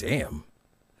 Oh damn!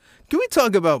 Can we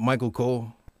talk about Michael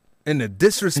Cole? And the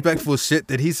disrespectful shit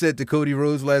that he said to Cody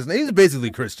Rhodes last night. He's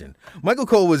basically Christian. Michael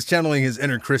Cole was channeling his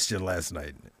inner Christian last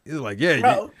night. He was like, he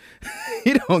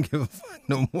don't give a fuck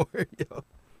no more. Yo.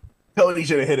 Cody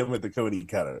should have hit him with the Cody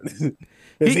cutter.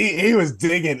 he was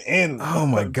digging in. Oh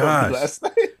my gosh. Last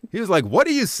night. He was like, what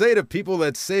do you say to people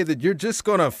that say that you're just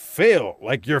going to fail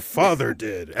like your father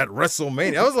did at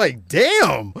WrestleMania? I was like,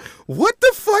 damn, what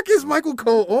the fuck is Michael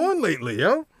Cole on lately,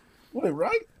 yo? What,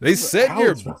 right? They said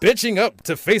you're bitching up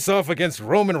to face off against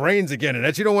Roman Reigns again, and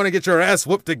that you don't want to get your ass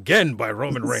whooped again by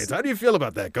Roman Reigns. How do you feel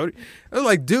about that, Cody? I was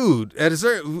like, dude,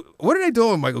 what are they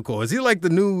doing with Michael Cole? Is he like the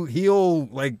new heel,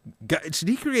 like, guy? Should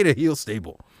he create a heel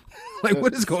stable? Like,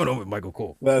 what is going on with Michael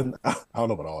Cole? Well, I don't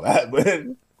know about all that, but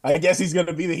I guess he's going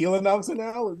to be the heel announcer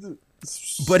now.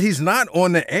 But he's not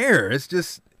on the air. It's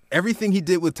just everything he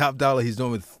did with Top Dollar, he's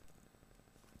doing with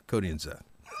Cody and Seth.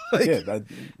 Like, yeah,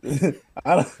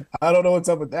 I don't know what's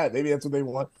up with that. Maybe that's what they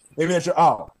want. Maybe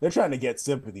they're trying to get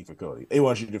sympathy for Cody. They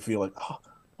want you to feel like, oh,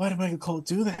 why did Michael Cole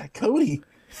do that? Cody,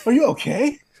 are you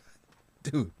okay?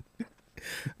 Dude,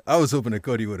 I was hoping that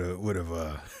Cody would have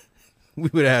we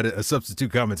would have had a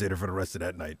substitute commentator for the rest of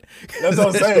that night. That's what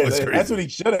I'm saying. That's what he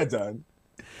should have done.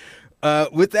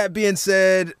 With that being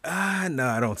said, no,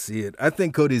 I don't see it. I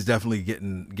think Cody's definitely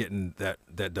getting that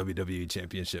WWE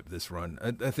championship this run.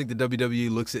 I think the WWE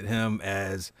looks at him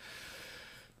as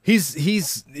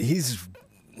he's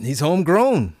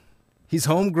homegrown. He's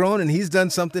homegrown, and he's done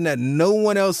something that no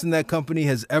one else in that company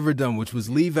has ever done, which was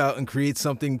leave out and create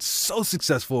something so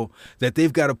successful that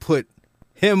they've got to put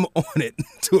him on it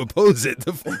to oppose it.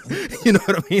 You know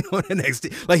what I mean? On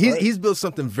NXT. Like he's built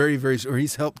something very, very, or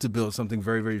he's helped to build something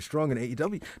very, very strong in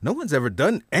AEW. No one's ever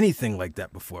done anything like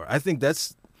that before. I think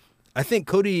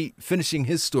Cody finishing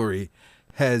his story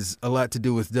has a lot to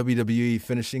do with WWE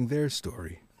finishing their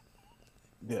story.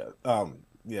 Yeah.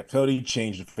 Cody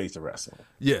changed the face of wrestling.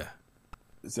 Yeah.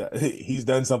 So he's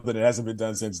done something that hasn't been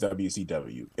done since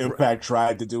WCW. Impact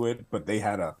tried to do it, but they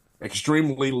had a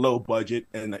extremely low budget,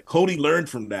 and Cody learned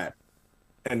from that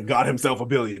and got himself a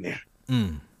billionaire.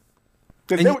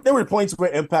 Because there were points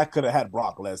where Impact could have had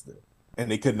Brock Lesnar,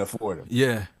 and they couldn't afford him.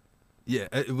 Yeah.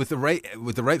 With the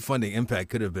right funding, Impact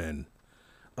could have been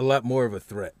a lot more of a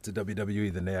threat to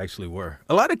WWE than they actually were.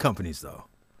 A lot of companies, though.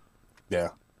 Yeah.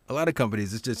 A lot of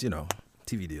companies, it's just,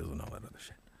 TV deals and all that other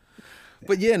shit.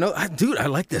 But yeah, no, dude, I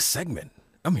like this segment.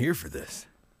 I'm here for this.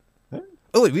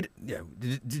 Oh, wait,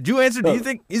 did you answer? Do you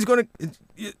think he's going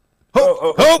to...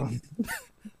 Hope!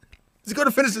 He's going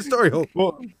to finish the story, Hope.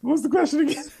 Well, what's the question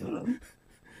again?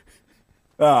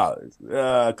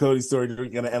 Cody's story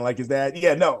going to end like his dad?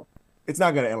 Yeah, no. It's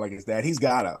not going to end like his dad. He's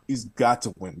got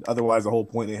to win. Otherwise, the whole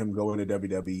point of him going to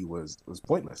WWE was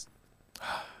pointless.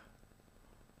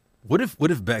 What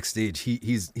if backstage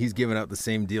he's giving out the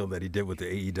same deal that he did with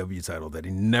the AEW title, that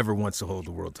he never wants to hold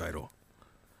the world title?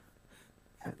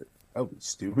 That would be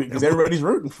stupid because everybody's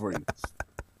rooting for you.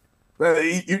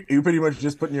 You're pretty much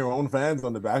just putting your own fans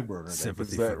on the back burner.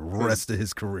 Sympathy for the rest of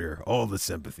his career. All the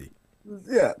sympathy.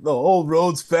 Yeah, the whole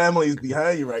Rhodes family is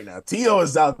behind you right now. T.O.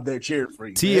 is out there cheering for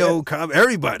you. T.O.,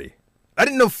 everybody. I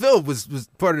didn't know Phil was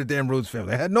part of the damn Rhodes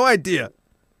family. I had no idea.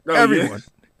 Everyone.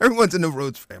 Yeah. Everyone's in the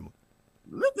Rhodes family.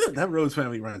 That Rhodes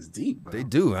family runs deep, bro. They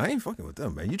do. I ain't fucking with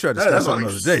them, man. You tried to start something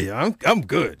the other day. I'm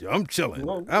good. I'm chilling.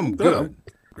 Well, I'm good.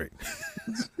 Great.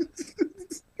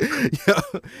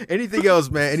 Anything else,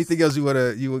 man? Anything else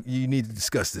you need to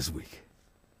discuss this week?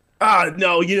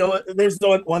 No. There's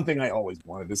one thing I always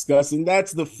want to discuss, and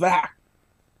that's the fact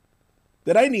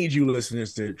that I need you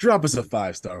listeners to drop us a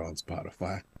 5-star on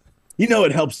Spotify.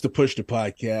 It helps to push the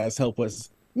podcast, help us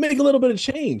make a little bit of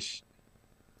change.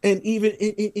 and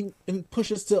even and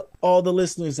push us to all the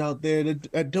listeners out there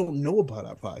that don't know about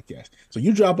our podcast. So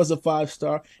you drop us a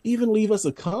 5-star, even leave us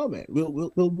a comment.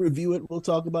 We'll review it. We'll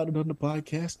talk about it on the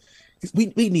podcast.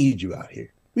 We need you out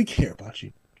here. We care about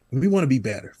you. We want to be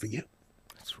better for you.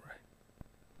 That's right.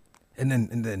 And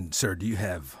then, sir, do you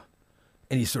have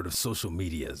any sort of social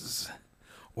medias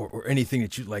or anything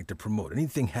that you'd like to promote?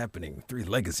 Anything happening? Three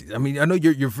Legacies. I mean, I know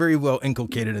you're very well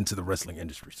inculcated into the wrestling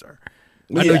industry, sir.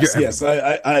 I know yes.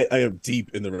 I am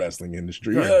deep in the wrestling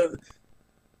industry. Right.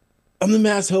 I'm the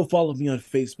Mass Ho. Follow me on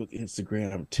Facebook,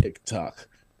 Instagram, TikTok.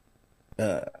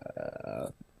 I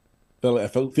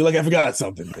feel like I forgot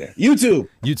something there. YouTube.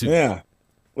 Yeah.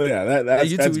 Well, yeah, that's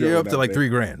YouTube. You're up to like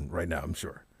 $3,000 right now, I'm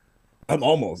sure. I'm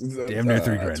almost damn near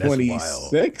 $3,000.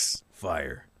 26.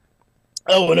 Fire.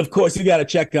 Oh, and of course, you got to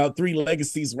check out Three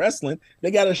Legacies Wrestling.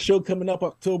 They got a show coming up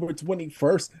October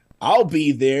 21st. I'll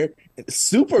be there.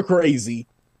 Super Crazy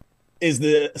is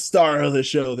the star of the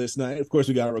show this night. Of course,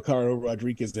 we got Ricardo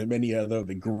Rodriguez and many other of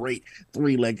the great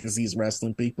Three Legacies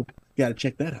Wrestling people. Got to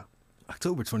check that out.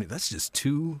 October 20th. That's just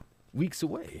 2 weeks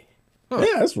away. Huh.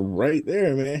 Yeah, that's right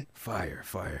there, man. Fire.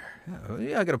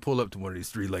 Yeah, I got to pull up to one of these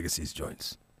Three Legacies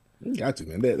joints. You got to,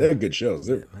 man. They're good shows.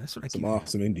 They're that's what I some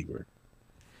awesome indie work.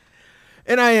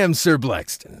 And I am Sir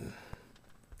Blackston.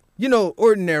 You know,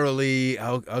 ordinarily,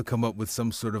 I'll come up with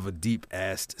some sort of a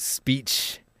deep-assed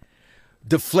speech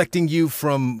deflecting you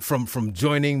from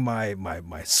joining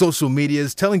my social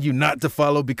medias, telling you not to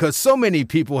follow because so many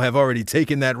people have already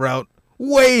taken that route,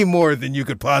 way more than you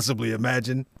could possibly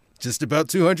imagine. Just about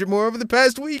 200 more over the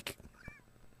past week.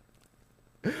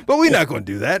 But we're not going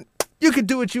to do that. You can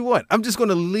do what you want. I'm just going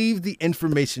to leave the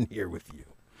information here with you.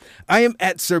 I am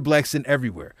at Sir Blackston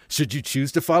everywhere. Should you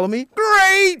choose to follow me?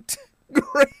 Great!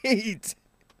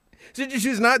 Should you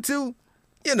choose not to?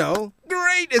 You know,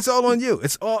 great. It's all on you.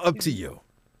 It's all up to you.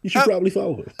 You should probably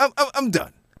follow it. I'm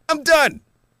done.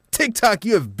 TikTok,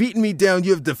 you have beaten me down.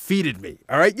 You have defeated me.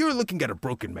 All right? You're looking at a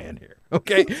broken man here.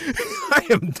 Okay? I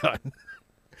am done.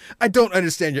 I don't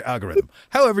understand your algorithm.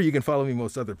 However, you can follow me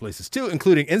most other places too,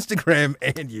 including Instagram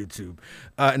and YouTube.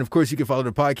 And of course, you can follow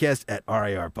the podcast at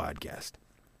RIR Podcast.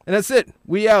 And that's it.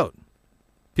 We out.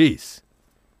 Peace.